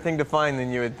harder thing to find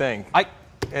than you would think.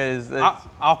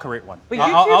 I'll create one. But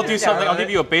I'll YouTube do is something. dope. I'll give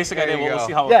you a basic There idea. you We'll go.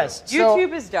 see how it Yes. goes. so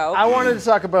YouTube is dope. I wanted to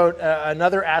talk about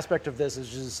another aspect of this, is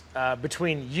just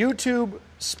between YouTube,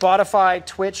 Spotify,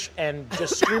 Twitch, and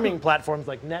just streaming platforms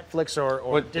like Netflix or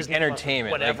What, Disney,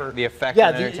 entertainment, whatever. like the effect yeah,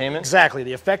 on entertainment? Exactly,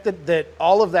 the effect that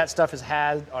all of that stuff has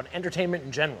had on entertainment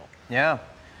in general, Yeah.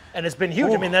 and it's been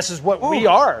huge. I mean, this is what we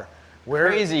are. We're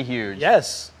Crazy huge.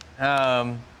 Yes,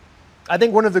 I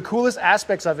think one of the coolest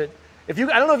aspects of it. I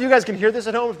don't know if you guys can hear this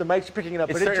at home, if the mic's picking it up,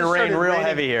 It's but it starting just to rain started real raining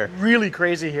heavy here. really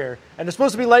crazy here, and it's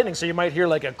supposed to be lightning, so you might hear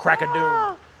like a crack of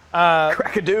doom.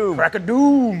 Crack-a-doom. Crack a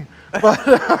doom.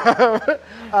 But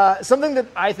something that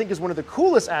I think is one of the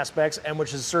coolest aspects, and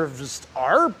which has served just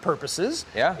our purposes,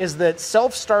 Yeah. is that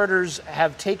self-starters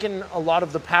have taken a lot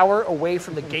of the power away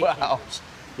from the gatekeepers. Wow.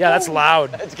 Yeah, that's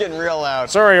loud. It's getting real loud.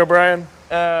 Sorry, O'Brien.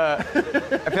 I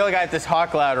feel like I have to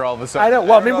talk louder all of a sudden. I know.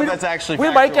 Well, I don't mean, know we, if that's actually we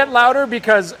might factual. get louder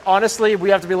because honestly, we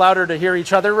have to be louder to hear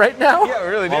each other right now. Yeah, we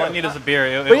really do. All I need is a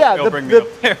beer. But yeah, It'll bring me up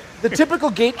there. the typical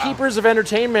gatekeepers of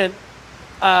entertainment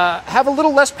have a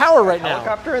little less power right now.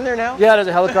 Helicopter in there now? Yeah, there's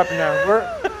a helicopter now.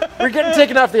 We're getting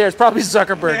taken off the air. It's probably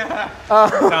Zuckerberg.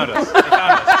 Found us. They found us.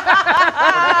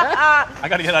 I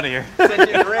gotta get out of here.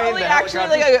 Probably actually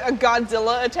like a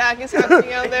Godzilla attack is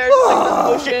happening out there. Just like the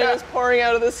ocean is pouring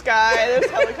out of the sky. There's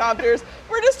helicopters.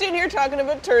 We're just in here talking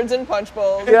about turds and punch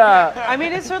bowls. Yeah. I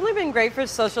mean, it's certainly been great for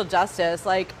social justice.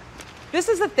 Like, this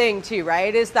is the thing too,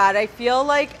 right? Is that I feel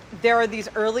like there are these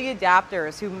early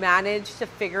adapters who manage to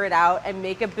figure it out and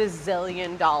make $1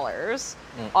 bazillion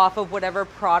off of whatever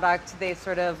product they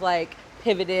sort of like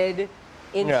pivoted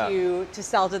into to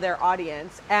sell to their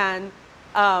audience. And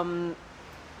and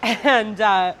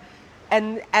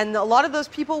a lot of those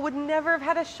people would never have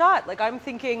had a shot. Like, I'm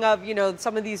thinking of, you know,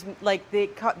 some of these, like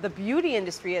the beauty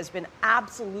industry has been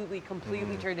absolutely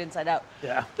completely turned inside out.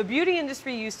 Yeah. The beauty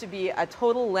industry used to be a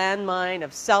total landmine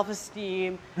of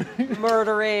self-esteem,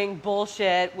 murdering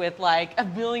bullshit with like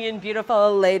 1 million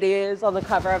beautiful ladies on the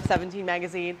cover of 17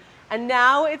 magazine. And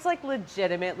now it's like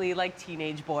legitimately like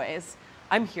teenage boys.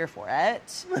 I'm here for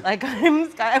it. Like,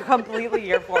 I'm completely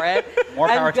here for it. More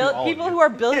power and to all of people you. who are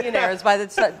billionaires by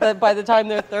the time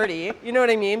they're 30. You know what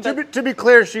I mean? But To be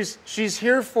clear, she's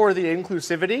here for the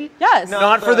inclusivity. yes.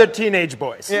 Not for the teenage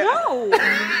boys. No. Oh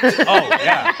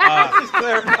yeah.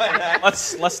 Clarify that.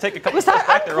 Let's take a couple Was steps that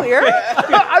back there. unclear?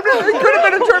 I mean, it could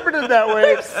have been interpreted that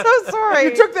way. So sorry.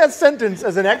 You took that sentence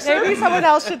as an excerpt. Maybe someone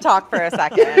else should talk for a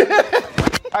second.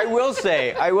 I will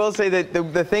say that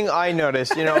the thing I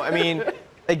noticed, you know, I mean,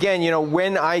 again, you know,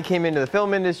 when I came into the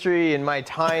film industry and my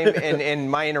time and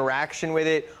my interaction with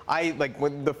it,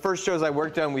 when the first shows I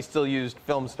worked on, we still used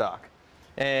film stock.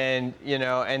 And, you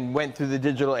know, and went through the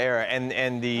digital era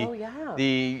and the Oh, yeah.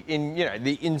 the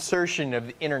insertion of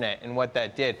the internet and what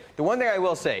that did. The one thing I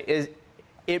will say is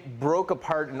it broke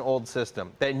apart an old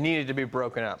system that needed to be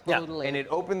broken up. Totally. And it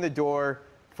opened the door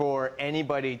for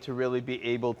anybody to really be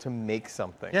able to make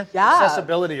something. Yeah. Yeah.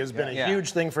 Accessibility has been a Yeah.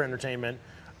 huge thing for entertainment.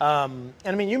 And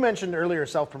I mean, you mentioned earlier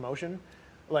self-promotion,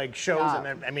 like shows, Yeah.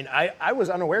 and I mean, I was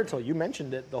unaware till you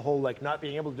mentioned it. The whole like not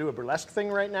being able to do a burlesque thing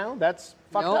right now. That's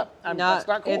fucked Nope, up. That's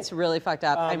not cool. It's really fucked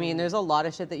up. I mean, there's a lot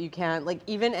of shit that you can't, like,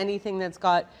 even anything that's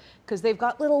got, because they've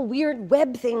got little weird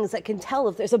web things that can tell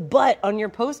if there's a butt on your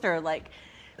poster, like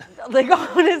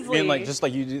honestly. I mean, like just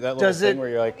like you do that little Does thing it- where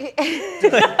you're like,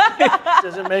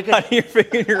 Does it make it? your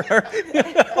finger in your heart.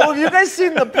 Oh, have you guys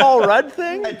seen the Paul Rudd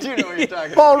thing? I do know what you're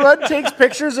talking about. Paul Rudd takes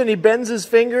pictures and he bends his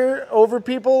finger over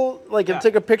people, like, and Yeah.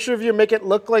 take a picture of you and make it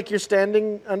look like you're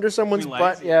standing under someone's Between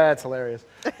butt. legs, Yeah, it's hilarious.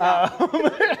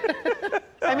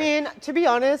 I mean, to be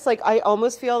honest, like, I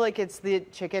almost feel like it's the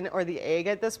chicken or the egg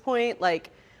at this point.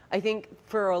 Like, I think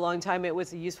for a long time it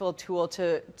was a useful tool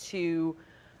to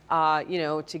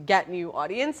get new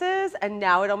audiences, and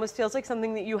now it almost feels like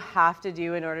something that you have to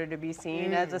do in order to be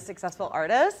seen as a successful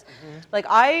artist. Like,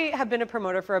 I have been a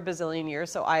promoter for a bazillion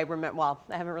years, so I remember. Well,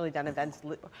 I haven't really done events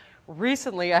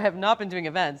recently. I have not been doing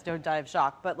events. Don't die of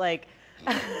shock. But like.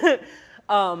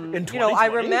 In 2020, I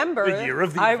remember. the year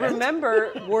of the I event.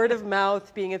 remember word of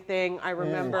mouth being a thing. I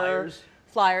remember Flyers.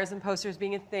 flyers and posters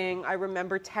being a thing. I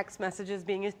remember text messages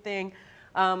being a thing,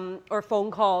 or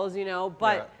phone calls.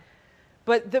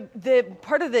 But the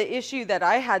part of the issue that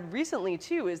I had recently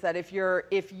too is that if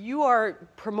you are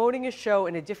promoting a show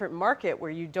in a different market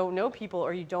where you don't know people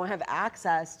or you don't have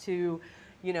access to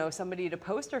somebody to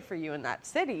poster for you in that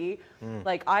city.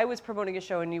 Like, I was promoting a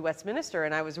show in New Westminster,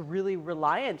 and I was really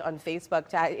reliant on Facebook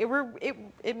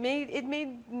it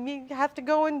made me have to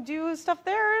go and do stuff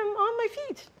there and on my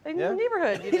feet in the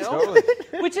neighborhood, Totally.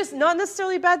 which is not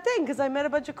necessarily a bad thing because I met a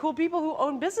bunch of cool people who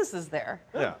own businesses there.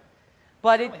 Yeah.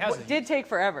 But it has its did take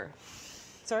forever.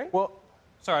 Sorry? Well,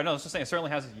 Sorry, no, I was just saying, it certainly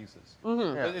has its uses.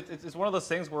 Yeah. It's one of those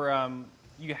things where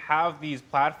you have these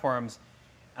platforms,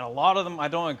 and a lot of them I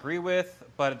don't agree with,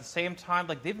 but at the same time,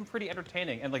 like, they've been pretty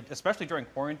entertaining, and like especially during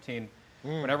quarantine,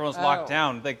 when everyone's locked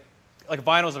down, like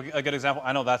Vinyl is a good example.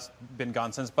 I know that's been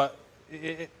gone since, but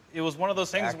it was one of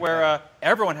those things where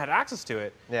everyone had access to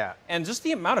it. Yeah. And just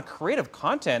the amount of creative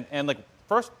content and like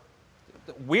first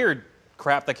weird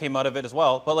crap that came out of it as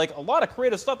well, but like a lot of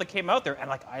creative stuff that came out there, and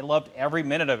like I loved every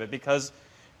minute of it because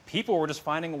people were just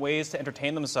finding ways to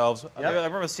entertain themselves. I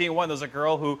remember seeing one. There was a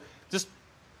girl who just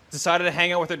decided to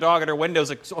hang out with her dog at her windows.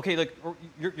 Like, so, okay, like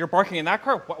you're barking in that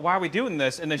car. Why are we doing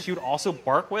this? And then she would also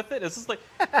bark with it. It's just like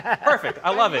perfect.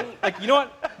 I love it. Like, you know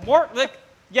what? More like.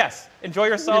 Yes, enjoy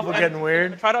yourself. People and getting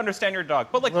weird. Try to understand your dog.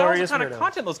 But like Glorious that was the kind weirdos. of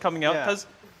content that was coming out Yeah.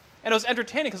 and it was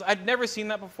entertaining because I'd never seen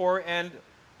that before. And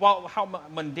while how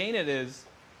mundane it is,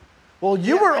 Well,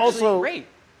 you were actually also great.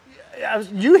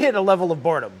 you hit a level of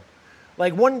boredom.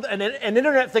 Like an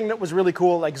internet thing that was really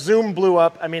cool, like Zoom blew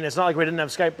up. I mean, it's not like we didn't have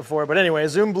Skype before, but anyway,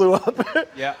 Zoom blew up.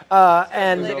 Yeah.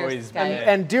 And Later, always Skype. been-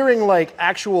 and during like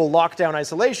actual lockdown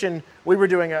isolation, we were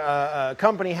doing a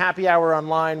company happy hour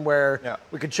online where Yeah.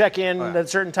 we could check in at a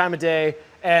certain time of day.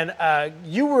 And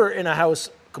you were in a house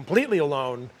completely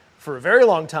alone for a very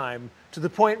long time, to the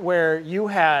point where you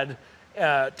had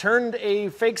turned a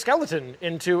fake skeleton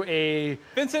into a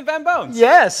Vincent Van Bones.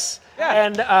 yes. Yeah.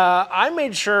 And I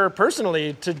made sure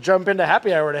personally to jump into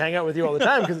happy hour to hang out with you all the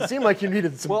time because it seemed like you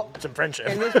needed some friendship.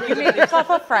 You made yourself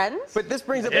a friend? But this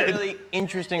brings up a really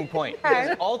interesting point.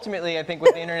 Because ultimately, I think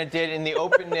what the internet did in the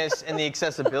openness and the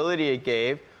accessibility it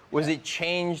gave was it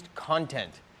changed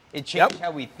content. It changed how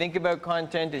we think about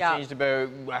content. It Yeah. changed about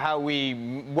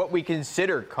what we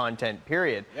consider content.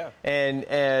 Period. Yeah. And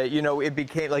it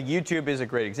became like YouTube is a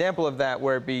great example of that,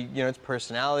 where it's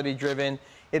personality driven.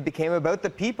 It became about the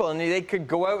people, and they could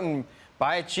go out and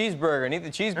buy a cheeseburger and eat the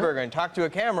cheeseburger and talk to a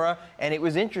camera, and it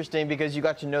was interesting because you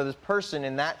got to know this person,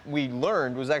 and that we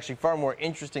learned was actually far more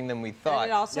interesting than we thought.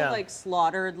 And it also Yeah. like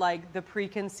slaughtered like the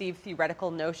preconceived theoretical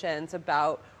notions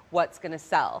about what's going to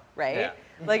sell, right? Yeah.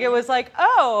 Like, it was like,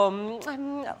 oh,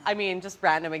 I mean, just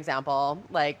random example,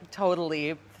 like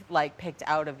totally like picked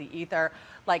out of the ether,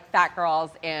 like fat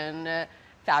girls in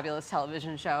fabulous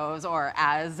television shows or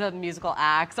as musical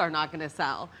acts are not going to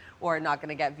sell or not going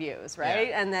to get views, right?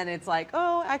 Yeah. And then it's like,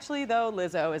 oh, actually though,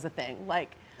 Lizzo is a thing.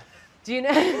 Like, do you know?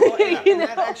 And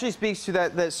that actually speaks to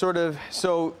that sort of,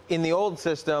 so in the old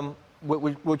system,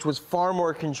 which was far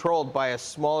more controlled by a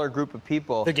smaller group of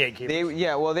people. The gatekeepers.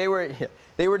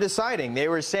 They were deciding. They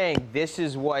were saying this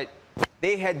is what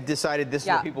they had decided. This is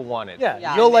Yeah. what people wanted. Yeah,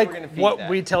 Yeah. you'll And they like were gonna feed what that.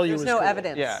 we tell you There's is no cool.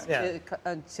 evidence Yeah. Yeah.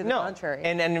 to the No, contrary.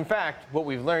 and in fact, what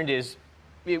we've learned is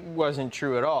it wasn't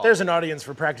true at all. There's an audience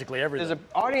for practically everything. There's an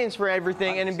audience for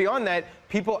everything, and beyond that,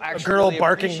 people actually girl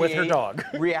barking with her dog.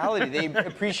 Reality. They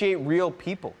appreciate real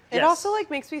people. It Yes. also like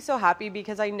makes me so happy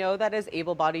because I know that as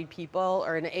able-bodied people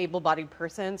or an able-bodied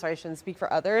person, so I shouldn't speak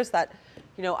for others, that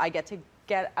I get to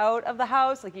get out of the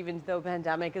house, like even though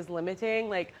pandemic is limiting,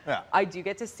 like Yeah. I do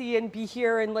get to see and be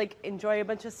here and like enjoy a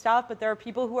bunch of stuff, but there are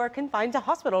people who are confined to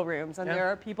hospital rooms, and there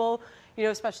are people,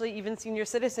 especially even senior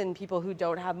citizen people who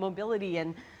don't have mobility,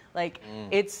 and like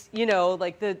it's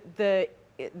like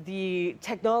the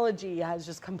technology has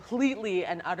just completely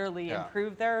and utterly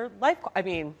improved their life. I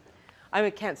mean, I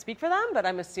can't speak for them, but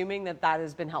I'm assuming that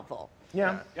has been helpful.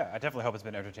 Yeah. Yeah, I definitely hope it's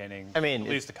been entertaining. I mean, at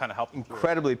least to kind of help them through it.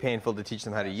 Incredibly painful to teach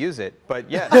them how to use it, but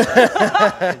yes.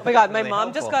 Oh my God, my really mom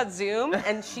just helpful. got Zoom,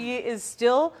 and she is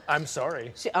still. I'm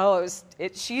sorry.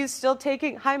 She's still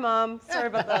taking. Hi, Mom. Sorry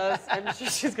about this. I'm sure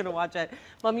she's gonna watch it.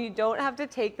 Mom, you don't have to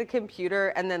take the computer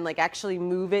and then like actually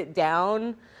move it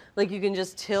down. Like you can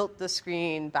just tilt the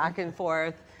screen back and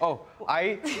forth. Oh,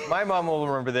 my mom will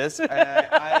remember this.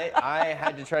 I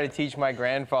had to try to teach my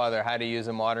grandfather how to use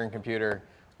a modern computer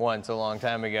once a long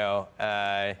time ago.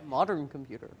 Modern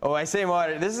computer. Oh, I say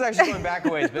modern. This is actually going back a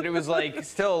ways, but it was like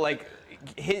still like,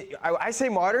 I say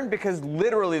modern because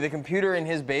literally the computer in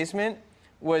his basement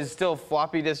was still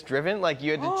floppy disk driven. Like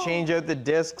you had to change out the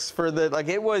disks for the, like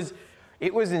it was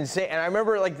insane. And I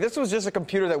remember like this was just a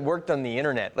computer that worked on the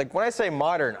internet. Like when I say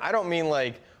modern, I don't mean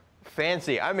like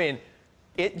fancy. I mean,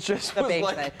 it just The was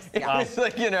like, basics, it yeah. was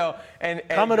like, and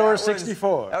Commodore that was-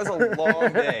 64. That was a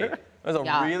long day. It was a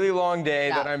Yeah. really long day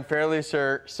that Yeah. I'm fairly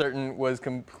certain was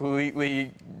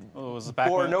completely Well, it was back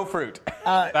bore when, no fruit.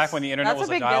 back when the internet That's was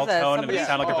a a big dial business. tone and Somebody it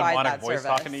sounded like a should provide demonic that voice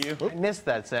service. talking to you. I missed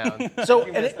that sound. So,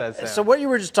 I missed that sound. so what you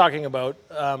were just talking about,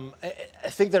 I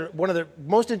think that one of the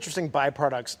most interesting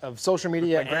byproducts of social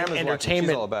media My grandma's and watching. She's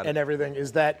entertainment all about it. and everything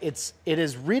is that it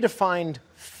has redefined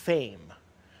fame.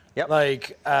 Yep.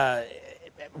 Like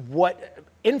what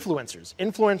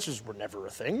influencers were never a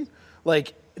thing.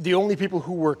 Like the only people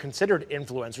who were considered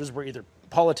influencers were either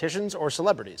politicians or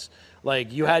celebrities.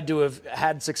 Like you had to have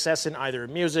had success in either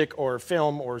music or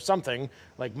film or something,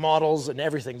 like models and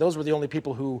everything. Those were the only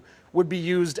people who would be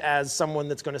used as someone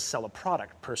that's going to sell a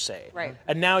product per se. Right.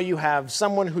 And now you have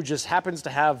someone who just happens to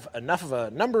have enough of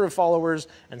a number of followers,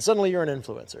 and suddenly you're an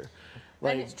influencer.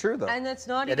 Like, It's true though. And it's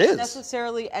not It even is.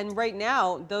 necessarily, and right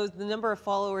now, the number of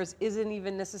followers isn't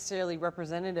even necessarily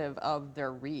representative of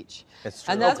their reach. It's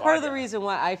true. And that's Oh, part of God, the yeah. reason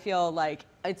why I feel like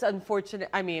it's unfortunate.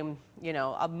 I mean,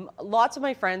 lots of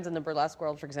my friends in the burlesque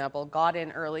world, for example, got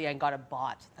in early and got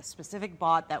a specific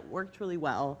bot that worked really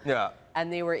well. Yeah.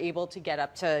 And they were able to get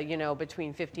up to,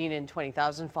 between 15 and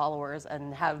 20,000 followers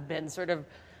and have been sort of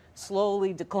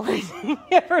slowly declining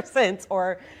ever since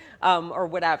or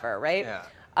whatever, right? Yeah.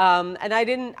 And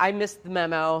I missed the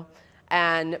memo,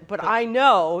 but I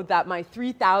know that my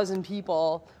 3,000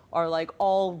 people are like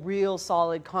all real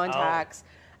solid contacts,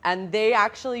 and they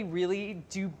actually really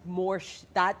do more.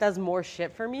 That does more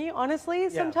shit for me, honestly,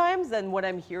 sometimes than what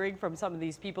I'm hearing from some of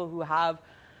these people who have,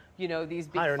 these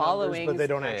big higher followings. numbers, but they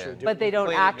don't actually do But it. they don't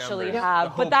Inflated actually numbers.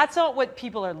 have. But that's not what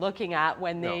people are looking at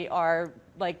when they No. are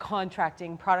like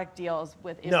contracting product deals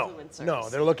with influencers. No,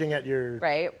 they're looking at your.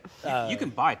 right. You can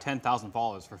buy 10,000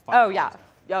 followers for $5.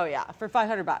 Oh yeah, for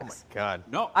 $500. God.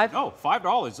 No, I've- no,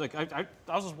 $5. Like I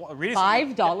was just reading.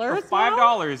 $5 For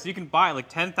 $5, you can buy like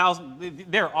 10,000.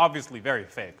 They're obviously very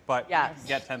fake, but you Yes. can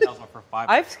get 10,000 for $5.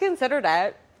 I've considered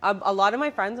it. A lot of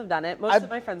my friends have done it. Most of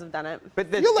my friends have done it.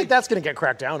 But I feel like that's going to get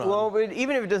cracked down on. Well, but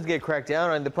even if it doesn't get cracked down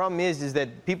on, the problem is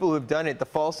that people who've done it, the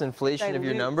false inflation of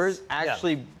your Dilutes. numbers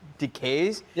actually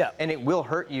decays, Yeah. and it will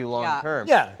hurt you long Yeah. term.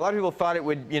 Yeah. A lot of people thought it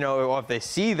would, well, if they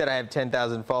see that I have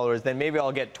 10,000 followers, then maybe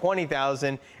I'll get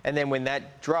 20,000, and then when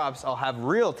that drops, I'll have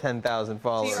real 10,000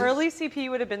 followers. The early CP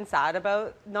would have been sad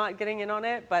about not getting in on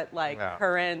it, but like Yeah.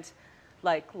 current,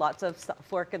 like lots of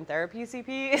work and therapy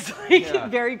CP is like Yeah.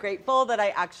 very grateful that I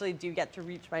actually do get to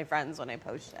reach my friends when I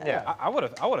post it. Yeah. I would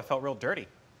have felt real dirty.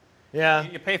 yeah.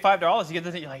 You pay $5, you get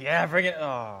the thing. You're like, yeah, bring it.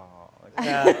 Oh,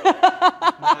 It's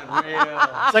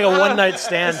like a one-night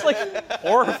stand.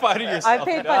 horrified of yourself. I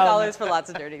paid $5 for lots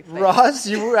of dirty things. Ross,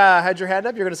 you had your hand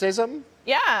up. You're going to say something?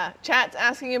 Yeah, chat's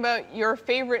asking about your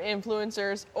favorite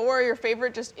influencers or your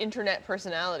favorite just internet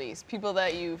personalities, people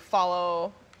that you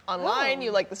follow online,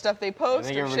 you like the stuff they I post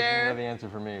think or everybody's gonna share. have the answer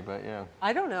for me, but yeah.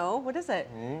 I don't know. What is it?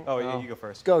 Oh, you go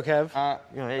first. Go, Kev.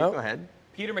 Go ahead.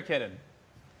 Peter McKinnon.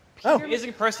 Oh.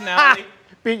 Amazing personality.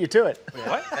 Beat you to it.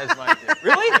 What? That's my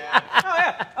Really? Oh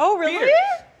yeah. Oh, really? Peter.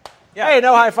 Yeah. Hey,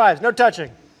 no high fives, no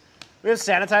touching. We have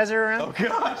sanitizer around.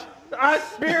 God.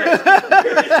 Spirit.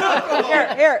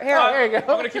 Here. There you I'm go.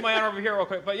 gonna keep my arm over here real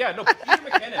quick, but yeah, no, Peter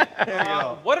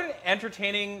McKinnon. What an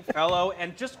entertaining fellow,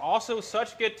 and just also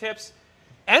such good tips.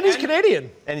 And he's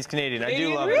Canadian. And he's Canadian. I do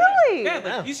Canadian, love it. Really? Yeah,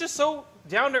 like, he's just so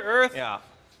down to earth. Yeah.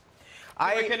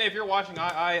 McKinnon, if you're watching,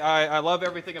 I love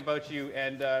everything about you,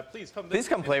 and please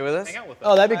come play with us. Hang out with us.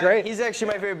 Oh, that'd be great. He's actually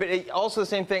my favorite, but also the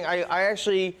same thing. I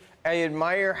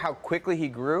admire how quickly he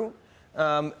grew,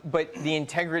 but the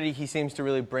integrity he seems to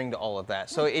really bring to all of that.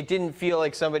 So it didn't feel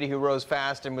like somebody who rose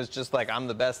fast and was just like, I'm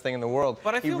the best thing in the world.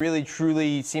 But he really,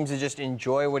 truly seems to just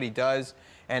enjoy what he does.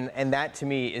 And that to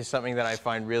me is something that I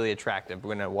find really attractive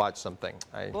when I watch something.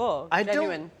 Cool. I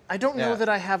Genuine. don't know Yeah. that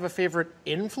I have a favorite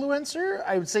influencer.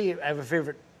 I would say I have a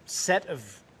favorite set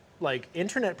of like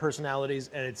internet personalities,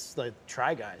 and it's like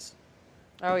Try Guys.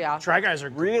 Oh yeah. Try Guys are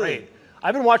Really? great.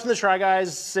 I've been watching the Try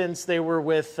Guys since they were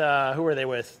with who were they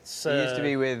with? He used to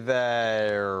be with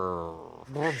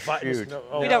shoot.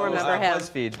 We don't remember him.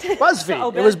 BuzzFeed. BuzzFeed.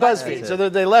 Oh, It was BuzzFeed. BuzzFeed. So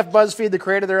they left BuzzFeed. They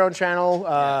created their own channel,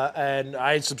 and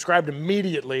I subscribed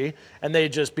immediately. And they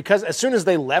just because as soon as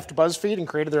they left BuzzFeed and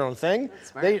created their own thing,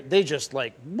 they just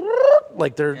like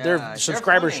their They're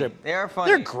subscribership. funny. They are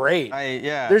funny. They're great.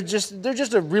 They're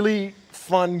just a really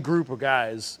fun group of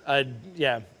guys.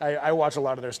 I watch a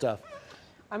lot of their stuff.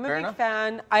 I'm a Fair big enough.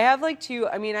 fan. I have like two.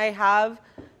 I mean, I have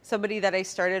somebody that I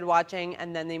started watching,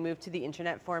 and then they moved to the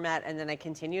internet format, and then I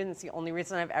continued. And it's the only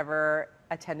reason I've ever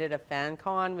attended a fan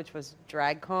con, which was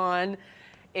DragCon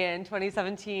in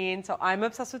 2017. So I'm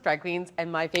obsessed with drag queens,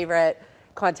 and my favorite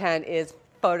content is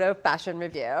fashion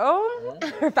review,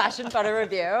 or fashion photo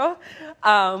review,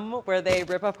 where they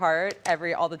rip apart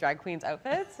all the drag queens'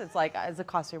 outfits. It's like, as a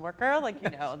costume worker, like,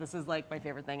 this is like my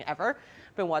favorite thing ever.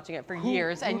 Been watching it for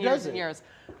years and who years does and it? years.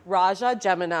 Raja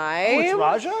Gemini. Oh, it's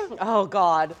Raja? Oh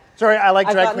God. Sorry, I like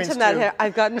I've drag gotten queens to too.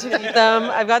 I've gotten to meet them.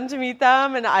 I've gotten to meet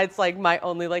them, and it's like my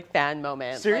only like fan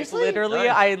moment. Seriously? Like, literally,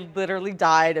 Nice. I literally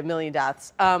died a million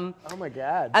deaths. Oh my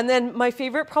god. And then my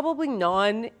favorite, probably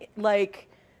non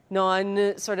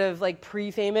sort of like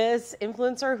pre-famous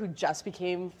influencer who just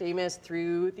became famous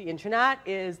through the internet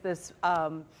is this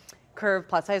curved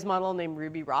plus size model named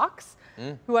Ruby Rocks,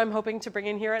 who I'm hoping to bring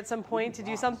in here at some point to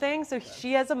do something. So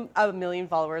she has a million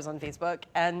followers on Facebook,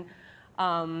 and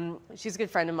she's a good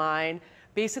friend of mine.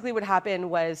 Basically what happened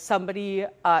was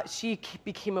she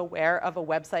became aware of a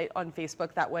website on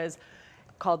Facebook that was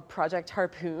called Project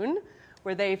Harpoon,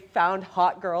 where they found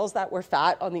hot girls that were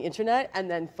fat on the internet and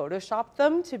then photoshopped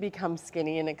them to become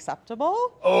skinny and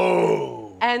acceptable.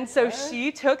 Oh. And so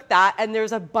she took that, and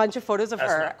there's a bunch of photos of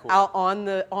That's her not cool. out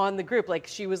on the group. Like,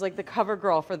 she was like the cover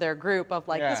girl for their group of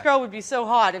like, Yeah. this girl would be so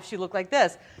hot if she looked like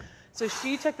this. So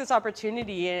she took this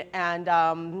opportunity and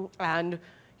ran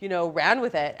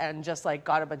with it, and just like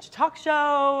got a bunch of talk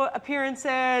show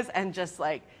appearances, and just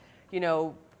like,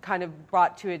 kind of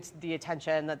brought to the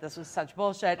attention that this was such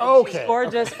bullshit. And Okay, she's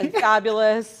gorgeous and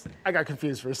fabulous. I got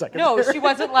confused for a second. No, she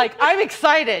wasn't like, I'm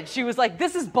excited. She was like,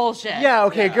 this is bullshit. Yeah.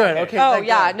 Okay. Good. Okay. Oh thank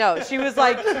yeah, God. no. She was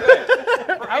like,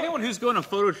 For anyone who's going to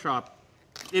Photoshop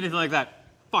anything like that,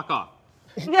 fuck off.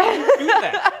 Do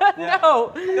that.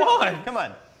 no. Come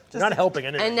on. Not helping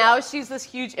anything. And now she's this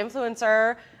huge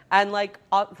influencer, and like,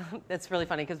 it's really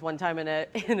funny because one time in a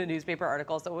newspaper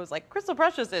article, so it was like, Crystal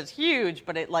Precious is huge,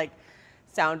 but it like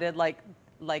sounded like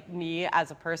me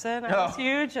as a person. I was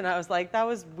huge, and I was like, that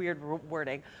was weird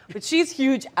wording. But she's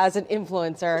huge as an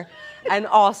influencer, and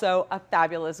also a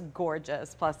fabulous,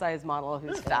 gorgeous plus size model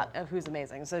who's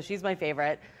amazing. So she's my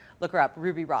favorite. Look her up,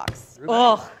 Ruby Rocks.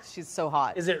 Oh, she's so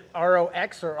hot. Is it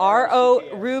ROX or R-O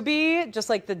ROCKS? Ruby, just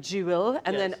like the jewel,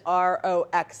 and Yes. then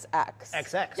R-O-X-X.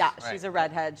 XX. Yeah, Right. she's a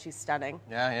redhead. She's stunning.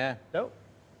 Yeah. Nope.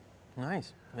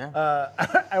 Nice. Yeah.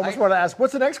 I almost want to ask,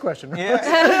 what's the next question? We got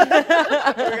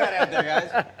it out there,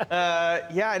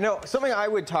 guys. Something I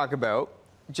would talk about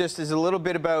just is a little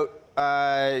bit about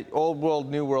old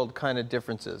world, new world kind of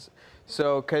differences.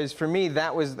 So, because for me,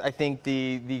 that was, I think,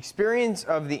 the experience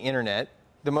of the internet,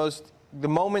 the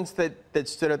moments that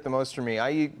stood out the most for me.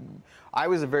 I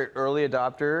was a very early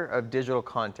adopter of digital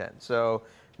content. So,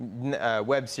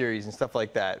 web series and stuff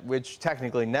like that, which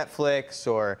technically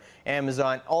Netflix or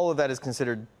Amazon, all of that is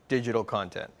considered digital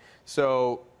content.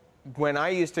 So when I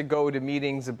used to go to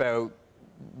meetings about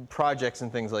projects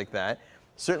and things like that,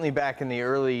 certainly back in the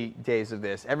early days of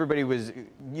this, everybody was,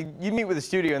 you meet with a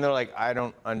studio and they're like, I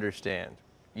don't understand.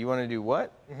 You want to do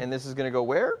what? And this is going to go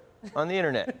where? On the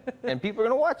internet. And people are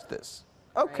going to watch this.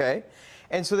 Okay.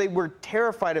 And so they were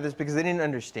terrified of this because they didn't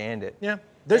understand it. Yeah.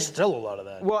 There's still a lot of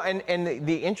that. Well, and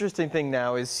the interesting thing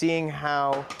now is seeing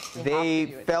how they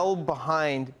fell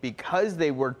behind because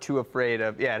they were too afraid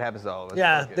of. Yeah, it happens to all of us.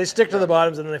 Yeah, they stick to the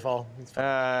bottoms and then they fall. It's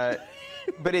fine.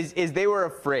 But is they were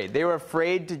afraid. They were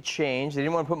afraid to change. They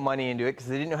didn't want to put money into it because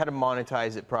they didn't know how to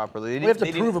monetize it properly. We have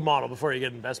to prove a model before you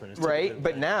get investment. It's Right, typically but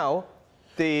the thing. now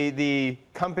the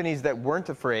companies that weren't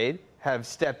afraid have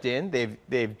stepped in.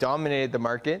 They've dominated the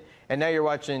market, and now you're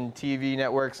watching TV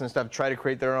networks and stuff try to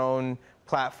create their own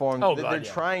platforms. Oh, They're God,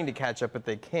 yeah. trying to catch up, but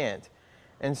they can't.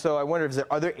 And so I wonder if there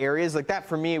are other areas like that.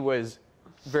 For me, was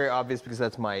very obvious because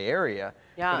that's my area.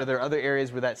 Yeah. But are there other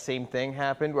areas where that same thing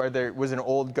happened, where there was an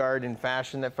old guard in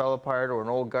fashion that fell apart, or an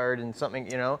old guard in something?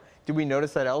 You know, did we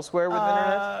notice that elsewhere with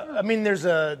internet? I mean, there's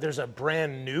a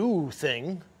brand new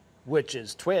thing, which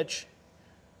is Twitch.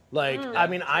 Like, I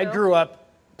mean, I grew up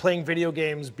playing video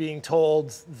games being told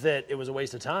that it was a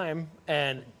waste of time,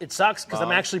 and it sucks because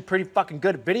I'm actually pretty fucking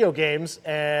good at video games,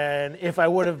 and if I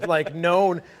would have like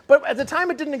known, but at the time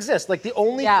it didn't exist. Like the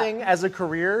only thing as a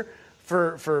career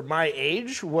for my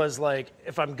age was like,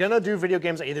 if I'm gonna do video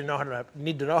games, I either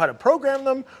need to know how to program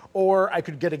them, or I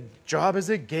could get a job as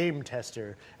a game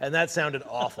tester, and that sounded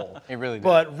awful. It really did.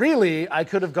 But really, I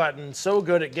could have gotten so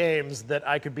good at games that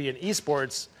I could be an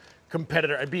esports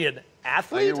competitor. I'd be an Oh,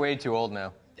 athlete. you're way too old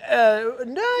now. No,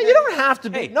 you don't have to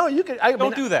be. Hey, no, you could.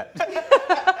 Don't do that.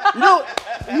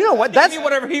 You know what? Give me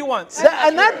whatever he wants.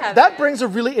 That brings a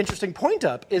really interesting point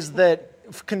up. Is that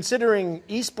considering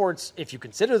esports, if you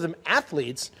consider them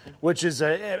athletes, which is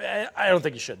I don't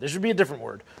think you should. There should be a different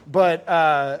word. But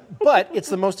it's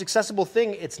the most accessible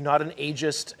thing. It's not an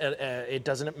ageist. It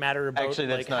doesn't matter about Actually,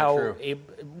 that's like not how. true.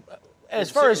 As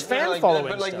far as Seriously, fan like, following,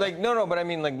 but like, stuff. no, but I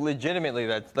mean, like, legitimately,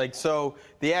 that's like, so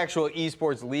the actual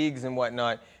esports leagues and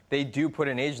whatnot, they do put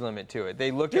an age limit to it. They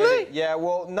look at Really? it, yeah,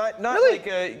 well, not Really?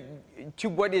 like to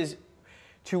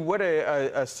what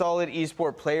a solid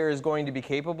esport player is going to be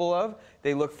capable of.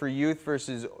 They look for youth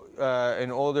versus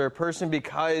an older person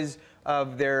because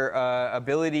of their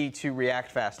ability to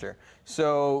react faster.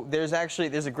 So there's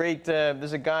a great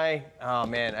there's a guy. Oh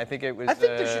man, I think it was. I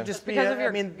think there should just be. Because of your,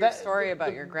 I mean, your story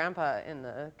about your grandpa in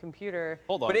the computer.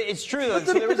 Hold on. But it's true though.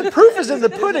 So there was the proof is in the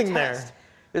pudding there.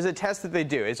 There's a test that they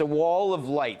do. It's a wall of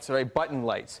lights, right? Button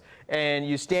lights, and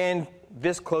you stand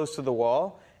this close to the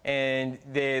wall, and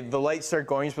the lights start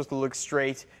going. You're supposed to look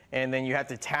straight, and then you have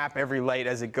to tap every light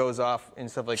as it goes off and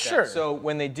stuff like Sure. that. So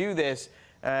when they do this,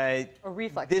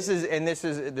 reflex.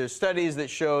 there's studies that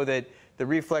show that the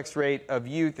reflex rate of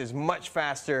youth is much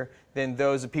faster than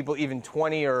those of people even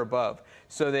 20 or above.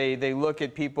 So they look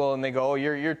at people and they go, oh,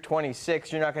 you're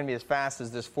 26, you're not going to be as fast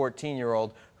as this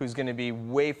 14-year-old who's going to be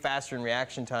way faster in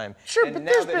reaction time. Sure, And but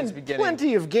now there's that it's been beginning-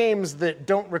 plenty of games that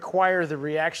don't require the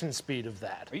reaction speed of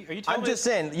that. Are you telling I'm me just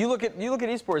saying, you look at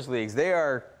esports leagues, they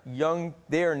are young,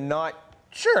 they are not,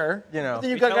 Sure. You know. But then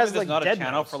Are you've you got telling me guys there's like not a Dead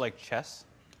channel Mouse. for like chess?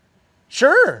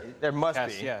 Sure. there must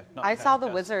Chess, be. yeah. I saw the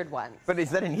chess. wizard once. But is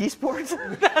that an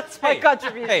esport? That's my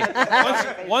contribution.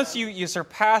 Hey, once you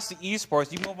surpass the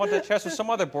esports, you move on to chess or some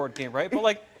other board game, right? But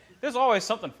like, there's always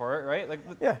something for it, right? Like,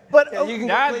 Yeah. But Yeah, you can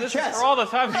go Dad, play this chess. is for all the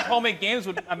times you told me games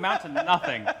would amount to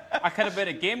nothing. I could have been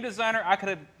a game designer. I could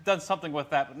have done something with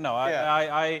that. But no,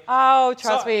 I Oh,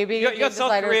 trust So, me, being you a got game South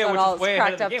designer Korea, is not which all is way it's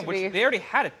ahead of cracked the up game, to which be. they already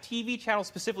had a TV channel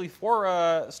specifically for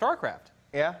StarCraft.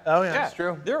 Yeah. Oh, yeah. That's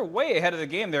true. They're way ahead of the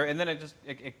game there, and then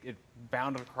it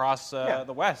bounded across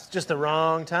the West. Just the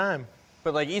wrong time.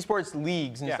 But like esports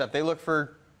leagues and Yeah. stuff, they look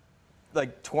for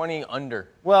like 20 under.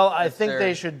 Well, I That's think their-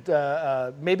 they should,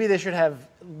 maybe they should have,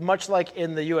 much like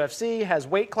in the UFC, has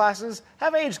weight classes,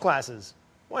 have age classes.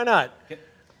 Why not?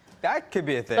 That could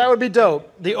be a thing. That would be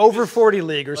dope. The over 40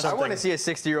 league or I something. want to see a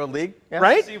 60-year-old league. Yeah.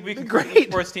 Right? See if we can Great. create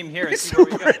an esports team here and see where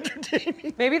we Super go.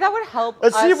 entertaining. Maybe that would help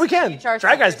Let's see us if we can. teach our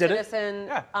Try Guys senior did it. citizen,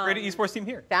 Yeah, create an esports team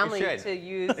here. family should. to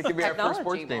use It could be our first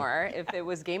sports technology team. more if it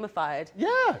was gamified. Yeah.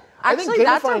 I think Actually,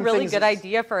 that's a gamifying really things good is-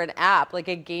 idea for an app, like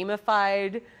a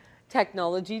gamified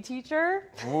technology teacher.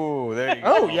 Ooh, there you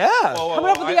go. Oh, yeah. Coming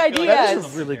up with the I feel like That ideas.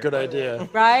 is a really good idea.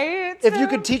 Right? If you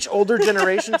could teach older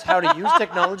generations how to use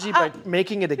technology by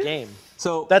making it a game,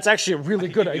 So that's actually a really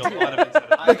good Feel a idea. lot of it.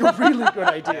 Like a really good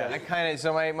idea. I kind of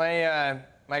so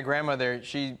my grandmother,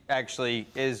 she actually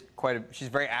is she's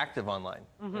very active online.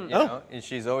 You know, and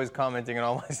she's always commenting on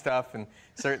all my stuff, and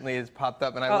certainly has popped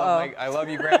up. And I love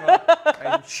you, Grandma.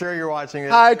 I'm sure you're watching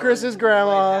this. Hi, Chris's You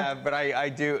grandma. might have, but I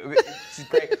do. She's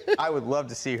great. I would love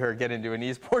to see her get into an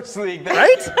esports league. That's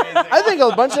Right? amazing. I think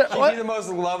a bunch of. She'd be the most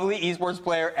lovely esports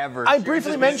player ever. I She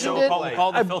briefly would mentioned just be it. so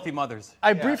Called polite. the Filthy Mothers.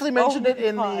 I briefly mentioned it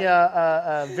in God.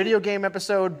 the video game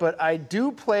episode, but I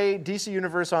do play DC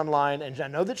Universe Online, and I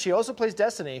know that she also plays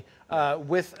Destiny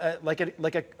with like a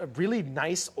really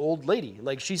nice old lady.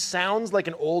 Like she sounds like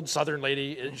an old Southern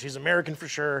lady. She's American for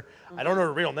sure. I don't know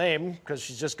her real name because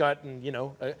she's just gotten,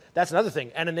 that's another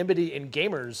thing. Anonymity in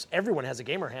gamers. Everyone has a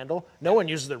gamer handle. No one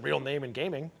uses their real name in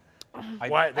gaming.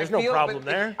 Why? There's no feel- problem but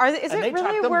there. Is And they it talk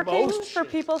really the working most for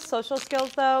shit. people's social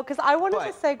skills though? Because I wanted to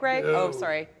But- say, Greg. Oh,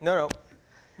 sorry. No.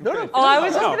 No. Oh, I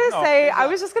was just No, gonna no, say, please I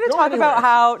was just gonna Go talk about anywhere.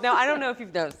 how. Now, I don't know if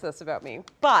you've noticed this about me,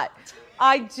 but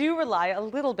I do rely a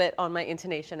little bit on my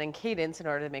intonation and cadence in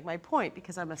order to make my point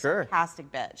because I'm a Sure.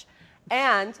 sarcastic bitch.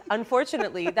 And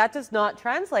unfortunately, that does not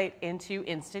translate into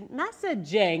instant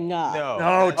messaging. No.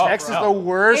 No, text is the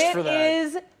worst for It that.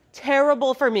 is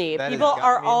terrible for me. That has People gotten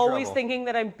are me in always trouble. thinking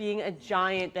that I'm being a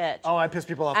giant bitch. Oh, I piss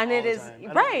people off And all it the is- time. I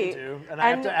don't right. mean to. And I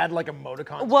have And- to add like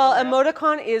emoticons. Well, to that.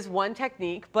 emoticon is one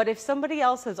technique, but if somebody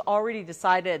else has already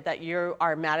decided that you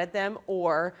are mad at them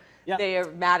or Yeah. they are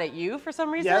mad at you for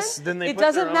some reason, Yes, then they it put their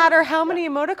doesn't own- matter how many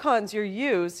emoticons you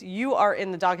use, you are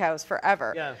in the doghouse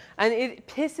forever. Yeah. And it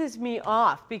pisses me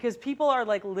off because people are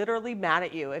like literally mad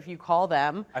at you if you call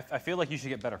them. I feel like you should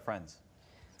get better friends.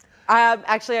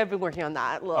 Actually, I've been working on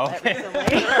that a little bit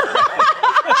recently.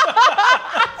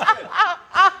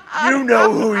 You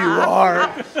know who you are.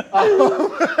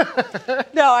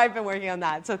 No, I've been working on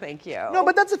that, so thank you. No,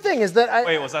 but that's the thing is that I.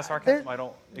 Wait, was that sarcasm? There- I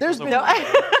don't. it there's goes been-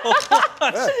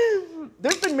 over-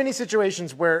 There's been many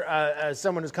situations where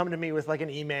someone has come to me with like an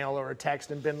email or a text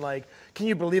and been like, "Can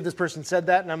you believe this person said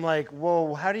that?" And I'm like,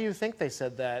 "Well, how do you think they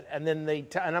said that?" And then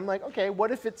and I'm like, "Okay, what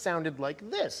if it sounded like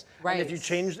this?" Right. And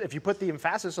if you put the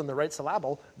emphasis on the right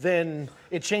syllable, then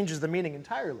it changes the meaning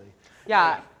entirely.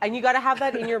 Yeah, and you got to have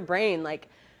that in your brain. Like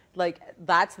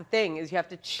that's the thing is you have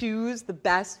to choose the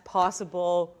best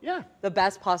possible,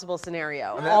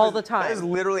 scenario all the time. That is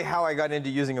literally how I got into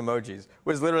using emojis.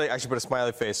 Was literally I should put a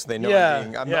smiley face so they know Yeah, I'm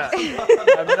being. I'm yeah.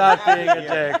 not. I'm not being a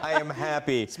dick. I am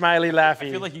happy. Smiley, laughy.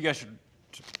 I feel like you guys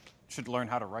should learn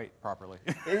how to write properly.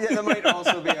 Yeah, that might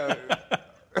also be a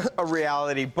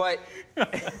reality, but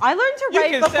I learned to You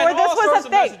write can before send this all was sorts a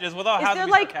of thing. messages without Is having there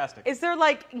to be like, sarcastic. is there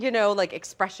like like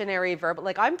expressionary verbal?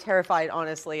 Like I'm terrified,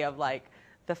 honestly, of like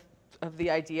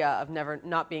the idea of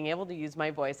not being able to use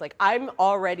my voice. Like I'm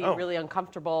already Oh. really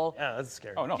uncomfortable. Yeah, that's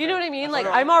scary. Oh no. Do you know what I mean? Like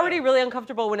I'm already really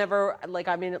uncomfortable whenever like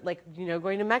I'm in like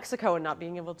going to Mexico and not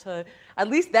being able to. At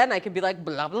least then I can be like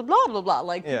blah blah blah blah blah.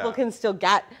 Like Yeah. people can still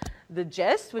get the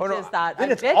gist, which no, is that then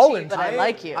I'm it's all bitchy, in but I time.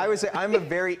 like you. I would say I'm a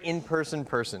very in-person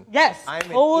person. Yes, I'm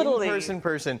totally. an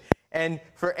in-person. And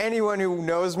for anyone who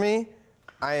knows me,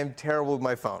 I am terrible with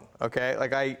my phone. Okay,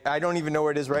 like I don't even know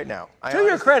where it is right now. To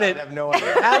your credit, I have no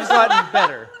idea. has gotten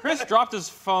better. Chris dropped his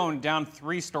phone down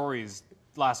 3 stories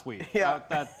last week. Yeah.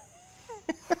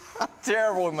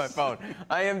 Terrible with my phone.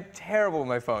 I am terrible with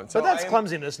my phone. So But that's I am-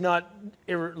 clumsiness, not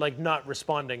not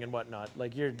responding and whatnot.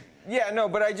 Like you're. Yeah, no,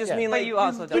 but I just Yeah. mean But like you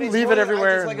also but don't. it's Leave it really-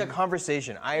 everywhere I just like a and-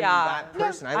 conversation. I'm Yeah. that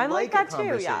person. Yeah, I I'm like like a that too,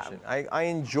 yeah. conversation. I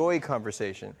enjoy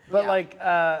conversation. But Yeah. like,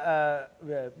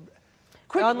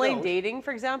 quick Online note. dating,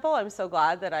 for example, I'm so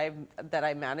glad that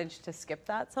I managed to skip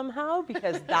that somehow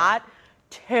because that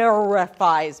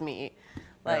terrifies me.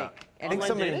 Like, I think Online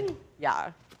somebody. dating?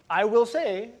 yeah. I will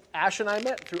say, Ash and I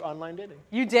met through online dating.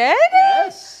 You did?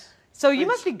 Yes. So you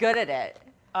must be good at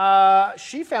it.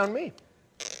 She found me.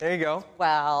 There you go.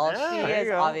 Well, Yeah, she there is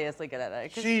you go. obviously good at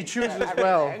it. 'cause She she's good chooses at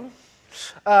well. everything.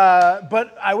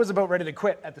 But I was about ready to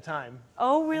quit at the time.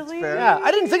 Oh, really? fair. Yeah,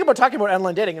 I didn't think about talking about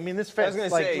online dating. I mean, this fits. gonna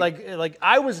like, say- like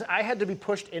I had to be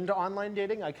pushed into online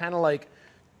dating. I kind of like,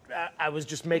 I was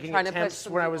just making Trying to push attempts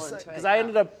some when I people was, into it, because I yeah.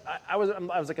 ended up, I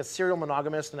was like a serial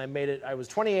monogamist, and I made it. I was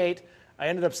 28. I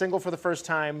ended up single for the first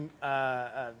time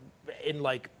in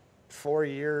like 4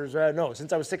 years. No,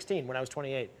 since I was 16 when I was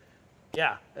 28.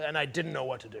 Yeah, and I didn't know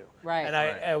what to do. Right. And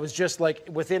I was just like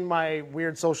within my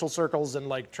weird social circles and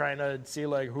like trying to see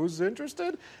like who's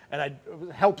interested, and I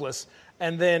was helpless.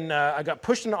 And then I got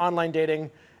pushed into online dating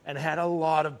and had a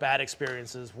lot of bad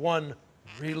experiences. One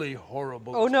really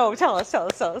horrible. Oh no! Tell us.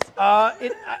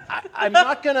 I'm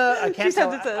not gonna. I can't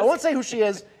tell. sentences. I won't say who she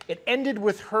is. It ended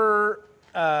with her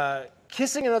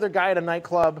kissing another guy at a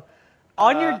nightclub.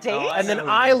 On your date? And then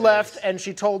I left, and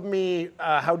she told me,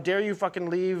 "How dare you fucking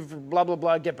leave? Blah blah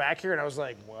blah. Get back here." And I was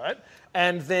like, "What?"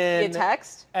 And then You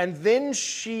text? And then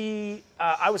she,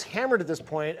 I was hammered at this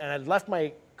point, and I'd left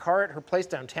my car at her place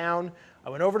downtown. I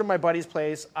went over to my buddy's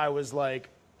place. I was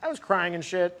crying and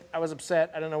shit. I was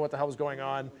upset. I don't know what the hell was going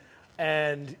on.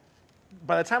 And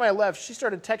by the time I left, she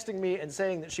started texting me and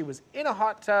saying that she was in a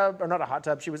hot tub, or not a hot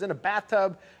tub. She was in a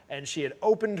bathtub, and she had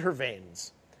opened her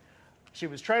veins. She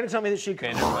was trying to tell me that she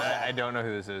could. I don't know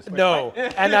who this is. No,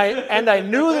 and I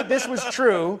knew that this was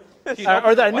true, or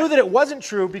that I knew that it wasn't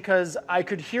true because I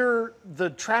could hear the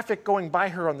traffic going by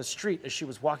her on the street as she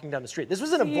was walking down the street. This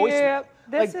wasn't a voice. Yeah,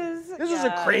 this was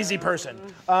a crazy person.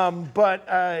 But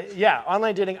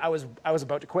online dating, I was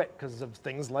about to quit because of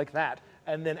things like that,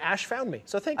 and then Ash found me.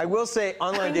 So thank you. I will say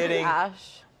online dating.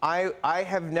 Ash. I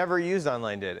have never used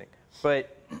online dating,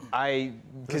 but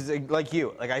because like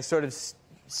you, like I sort of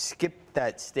skipped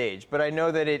that stage, but I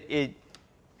know that it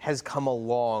has come a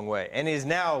long way and is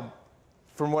now,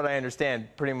 from what I understand,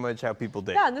 pretty much how people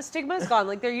date. Yeah, and the stigma is gone.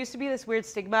 Like there used to be this weird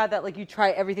stigma that like you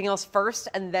try everything else first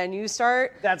and then you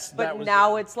start. But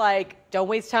now it's like, don't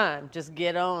waste time, just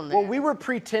get on there. Well, we were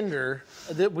pre-Tinder.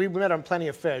 We met on Plenty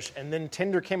of Fish, and then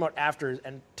Tinder came out after,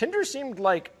 and Tinder seemed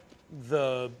like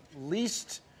the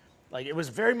least. Like it was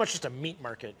very much just a meat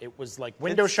market. It was like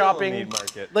window It's still a shopping. meat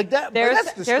market. Like that. There's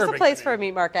that's a place to for a me.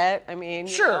 meat market. I mean,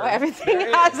 you Sure. know, everything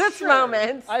has its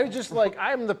moments. I was just like,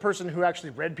 I'm the person who actually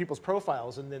read people's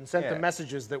profiles and then sent Yeah. them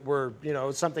messages that were,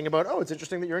 something about, oh, it's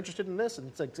interesting that you're interested in this, and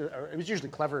it's like, it was usually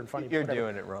clever and funny. but You're whatever.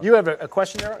 doing it wrong. You have a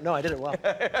question there? No, I did it well.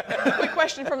 Quick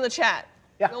question from the chat.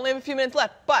 Yeah. We only have a few minutes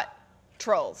left, but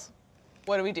trolls.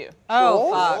 What do we do?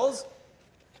 Oh, fuck. Trolls?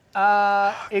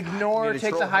 Ignore, Need a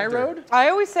take the troll high hunter. road. I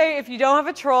always say if you don't have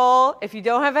a troll, if you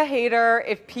don't have a hater,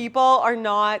 if people are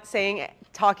not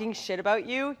talking shit about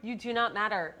you, you do not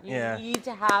matter. You Yeah. need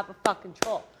to have a fucking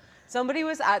troll. Somebody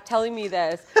was telling me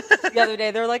this the other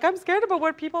day. They're like, I'm scared about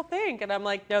what people think. And I'm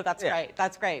like, no, that's Yeah. great.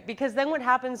 That's great. Because then what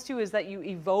happens too is that you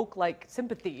evoke like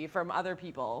sympathy from other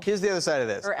people. Here's the other side of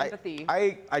this. Or empathy.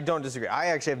 I don't disagree. I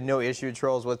actually have no issue with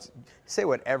trolls. Say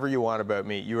whatever you want about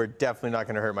me. You are definitely not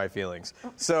going to hurt my feelings.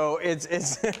 So it's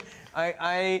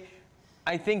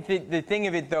I think that the thing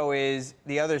of it though is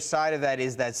the other side of that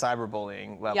is that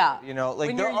cyberbullying level. Yeah. Like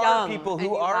When there you're are young people and who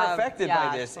you are have- affected yeah,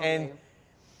 by this totally.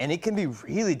 and it can be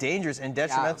really dangerous and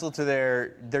detrimental to their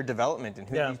development and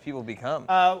who Yeah. these people become.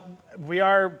 We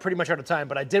are pretty much out of time,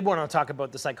 but I did want to talk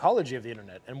about the psychology of the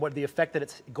internet and what the effect that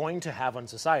it's going to have on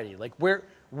society. Like we're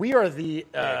the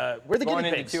Going guinea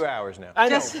into pigs. 2 hours now. I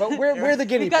know, Just- but we're the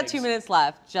guinea We've got pigs. 2 minutes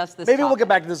left. Just this. Maybe we'll topic. get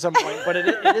back to this at some point, but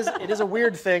it is a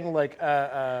weird thing. Like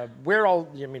we're all,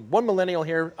 one millennial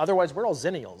here. Otherwise, we're all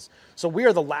zennials. So we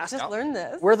are the last. Just learned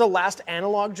this. We're the last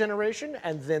analog generation,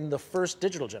 and then the first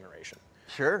digital generation.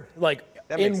 Sure. Like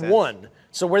That in makes sense. one.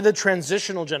 So we're the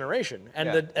transitional generation, and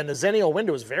Yeah. the zennial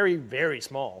window is very, very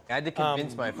small. I had to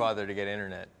convince my father to get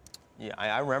internet. Yeah,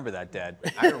 I remember that, Dad.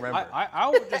 I remember. I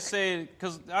would just say,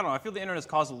 because I don't know, I feel the internet has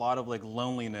caused a lot of like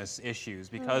loneliness issues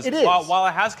because It is. while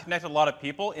it has connected a lot of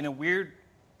people in a weird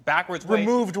backwards way,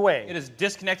 Removed way. it is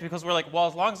disconnected because we're like, well,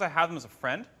 as long as I have them as a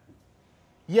friend,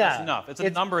 Yeah, that's enough. It's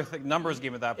a numbers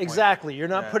game at that point. Exactly. You're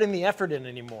not Yeah. putting the effort in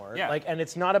anymore. Yeah. And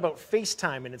it's not about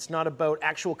FaceTime, and it's not about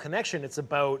actual connection. It's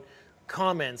about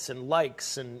comments and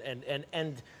likes and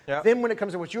Yeah. then when it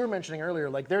comes to what you were mentioning earlier,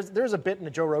 like there's a bit in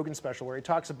the Joe Rogan special where he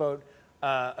talks about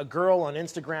a girl on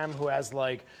Instagram who has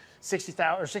like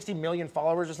 60,000 or 60 million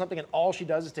followers or something, and all she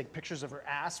does is take pictures of her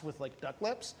ass with like duck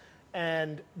lips.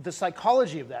 And the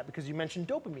psychology of that, because you mentioned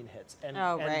dopamine hits, and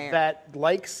right. that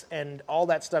likes and all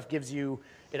that stuff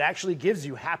actually gives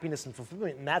you happiness and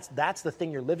fulfillment, and that's the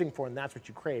thing you're living for, and that's what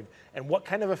you crave. And what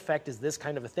kind of effect is this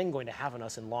kind of a thing going to have on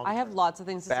us in long term? I have lots of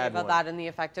things to say Bad about one. that and the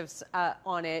effect of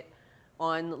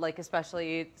on like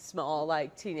especially small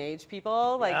like teenage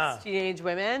people, like Yeah. teenage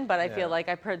women. But I Yeah. feel like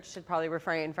I should probably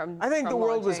refrain from. I think the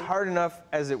world was launching. hard enough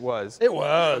as it was. It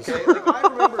was. Okay, like, I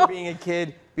remember being a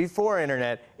kid before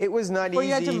internet. It was not Before easy.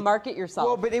 you had to market yourself.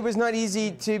 Well, but it was not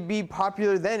easy to be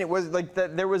popular then. It was like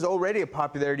that. There was already a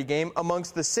popularity game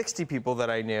amongst the 60 people that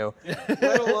I knew,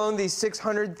 let alone these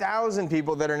 600,000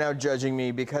 people that are now judging me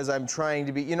because I'm trying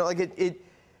to be.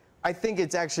 I think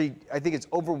it's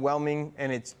overwhelming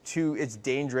and it's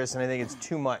dangerous and I think it's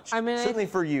too much. I mean, certainly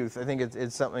for youth, I think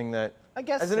it's something that. I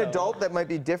guess as an so. adult that might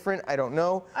be different. I don't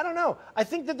know. I don't know. I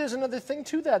think that there's another thing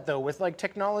to that, though, with like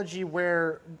technology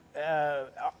where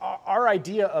our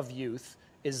idea of youth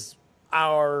is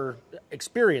our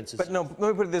experiences. But no,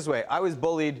 let me put it this way. I was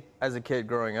bullied as a kid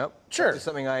growing up. Sure. That was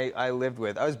something I lived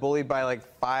with. I was bullied by like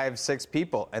 5, 6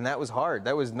 people, and that was hard.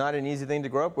 That was not an easy thing to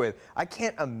grow up with. I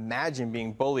can't imagine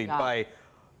being bullied Yeah. by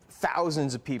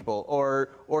thousands of people or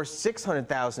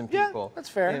 600,000 Yeah, people. that's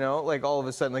fair. You know, like all of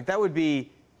a sudden, like that would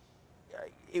be,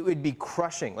 it would be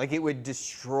crushing. Like it would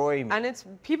destroy me. And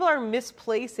people are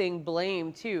misplacing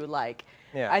blame too. Like,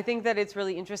 Yeah. I think that it's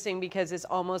really interesting because it's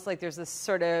almost like there's this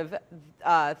sort of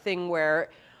thing where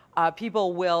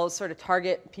people will sort of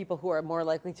target people who are more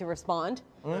likely to respond.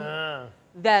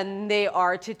 than they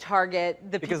are to target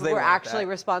the Because people they who are want actually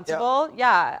that. responsible.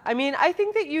 Yeah. I mean, I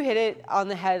think that you hit it on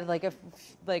the head, like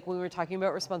when we were talking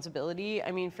about responsibility.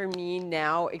 I mean, for me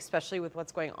now, especially with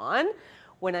what's going on,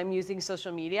 when I'm using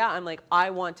social media, I'm like, I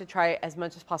want to try as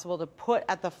much as possible to put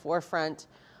at the forefront,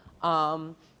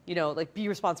 like be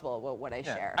responsible about what I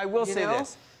share. I will you say know?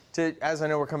 this, as I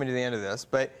know we're coming to the end of this,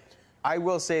 but I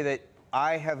will say that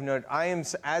I am,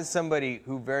 as somebody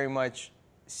who very much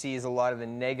sees a lot of the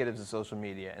negatives of social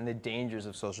media and the dangers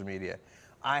of social media,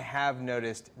 I have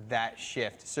noticed that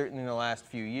shift, certainly in the last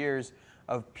few years,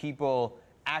 of people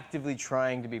actively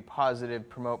trying to be positive,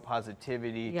 promote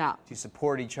positivity, to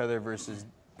support each other versus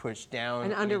push down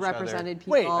And on each other. underrepresented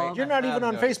people. Wait, you're not I even have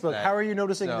on noticed Facebook. that. How are you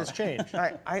noticing So- this change?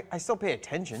 I still pay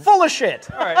attention. Full of shit.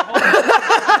 All right, hold on.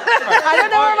 I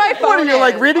don't know where my phone What are you,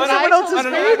 like, is, reading but someone I else's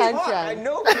totally feed? pay I attention.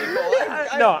 know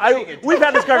people. We've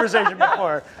had this conversation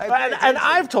before, I pay and attention.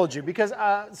 I've told you because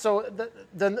I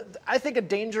think a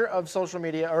danger of social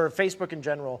media or Facebook in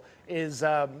general is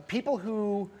people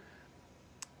who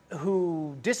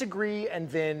disagree and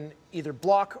then either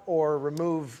block or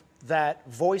remove that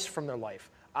voice from their life.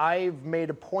 I've made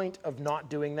a point of not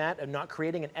doing that and not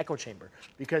creating an echo chamber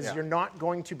because you're not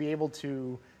going to be able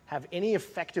to have any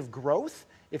effective growth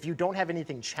if you don't have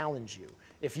anything challenge you.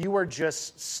 If you are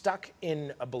just stuck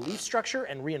in a belief structure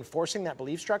and reinforcing that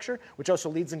belief structure, which also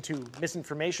leads into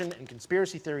misinformation and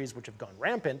conspiracy theories which have gone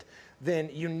rampant, then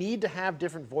you need to have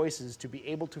different voices to be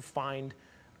able to find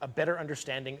a better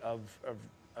understanding of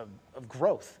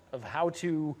growth, of how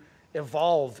to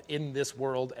evolve in this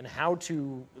world and how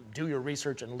to do your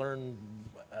research and learn,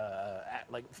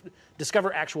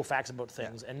 discover actual facts about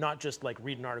things and not just like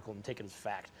read an article and take it as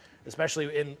fact,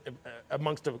 especially in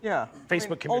amongst a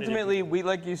Facebook community. Ultimately,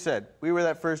 like you said, we were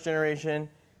that first generation.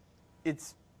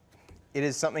 It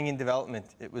is something in development.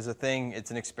 It was a thing.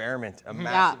 It's an experiment, a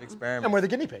massive experiment. And we're the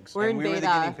guinea pigs. We're in we were the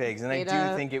beta- guinea pigs, and I beta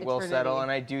do think it will settle, eternity.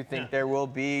 and I do think there will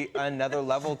be another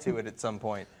level to it at some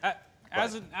point.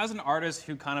 As an artist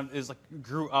who kind of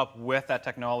grew up with that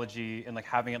technology and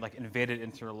having it invaded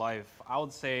into your life, I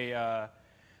would say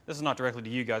this is not directly to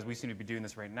you guys. We seem to be doing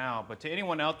this right now, but to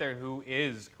anyone out there who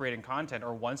is creating content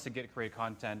or wants to create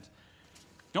content,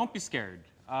 don't be scared.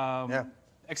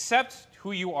 Accept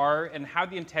who you are and have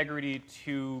the integrity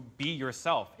to be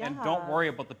yourself, and don't worry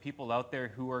about the people out there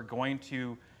who are going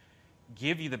to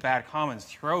give you the bad comments,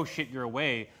 throw shit your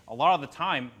way. A lot of the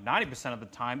time, 90% of the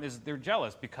time, is they're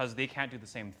jealous because they can't do the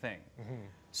same thing.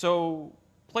 So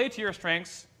play to your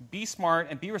strengths, be smart,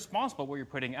 and be responsible what you're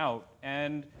putting out,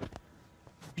 and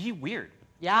be weird.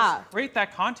 Yeah. Just create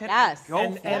that content. Yes.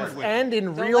 And go forward with it. And in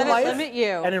Don't real let it life, limit you.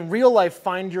 and in real life,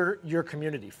 find your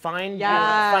community.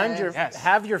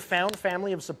 Have your found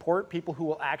family of support, people who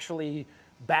will actually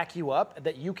back you up,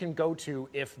 that you can go to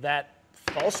if that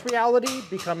false reality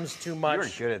becomes too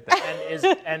much. You're good at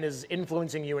that. and is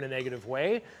influencing you in a negative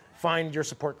way. Find your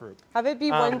support group. Have it be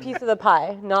one piece of the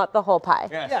pie, not the whole pie.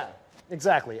 Yeah,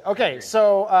 exactly. Okay,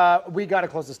 so we got to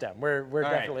close this down. We're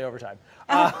definitely over time.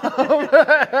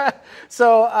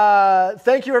 So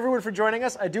thank you everyone for joining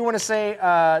us. I do want to say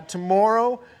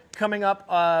tomorrow coming up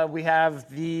we have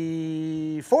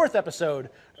the 4th episode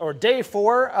or day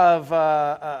 4 of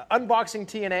Unboxing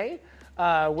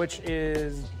TNA, which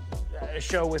is a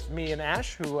show with me and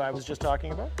Ash, who I was just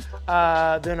talking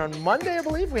about. Then on Monday, I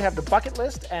believe, we have the bucket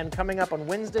list, and coming up on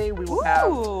Wednesday, we will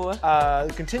have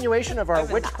the continuation of our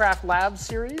Witchcraft Labs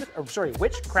series,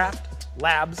 Witchcraft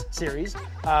Labs series,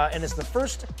 and it's the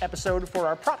first episode for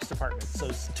our props department.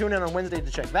 So tune in on Wednesday to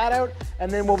check that out,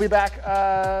 and then we'll be back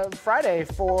Friday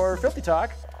for Filthy Talk.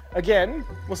 Again,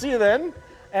 we'll see you then,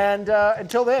 and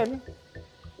until then,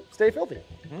 stay filthy.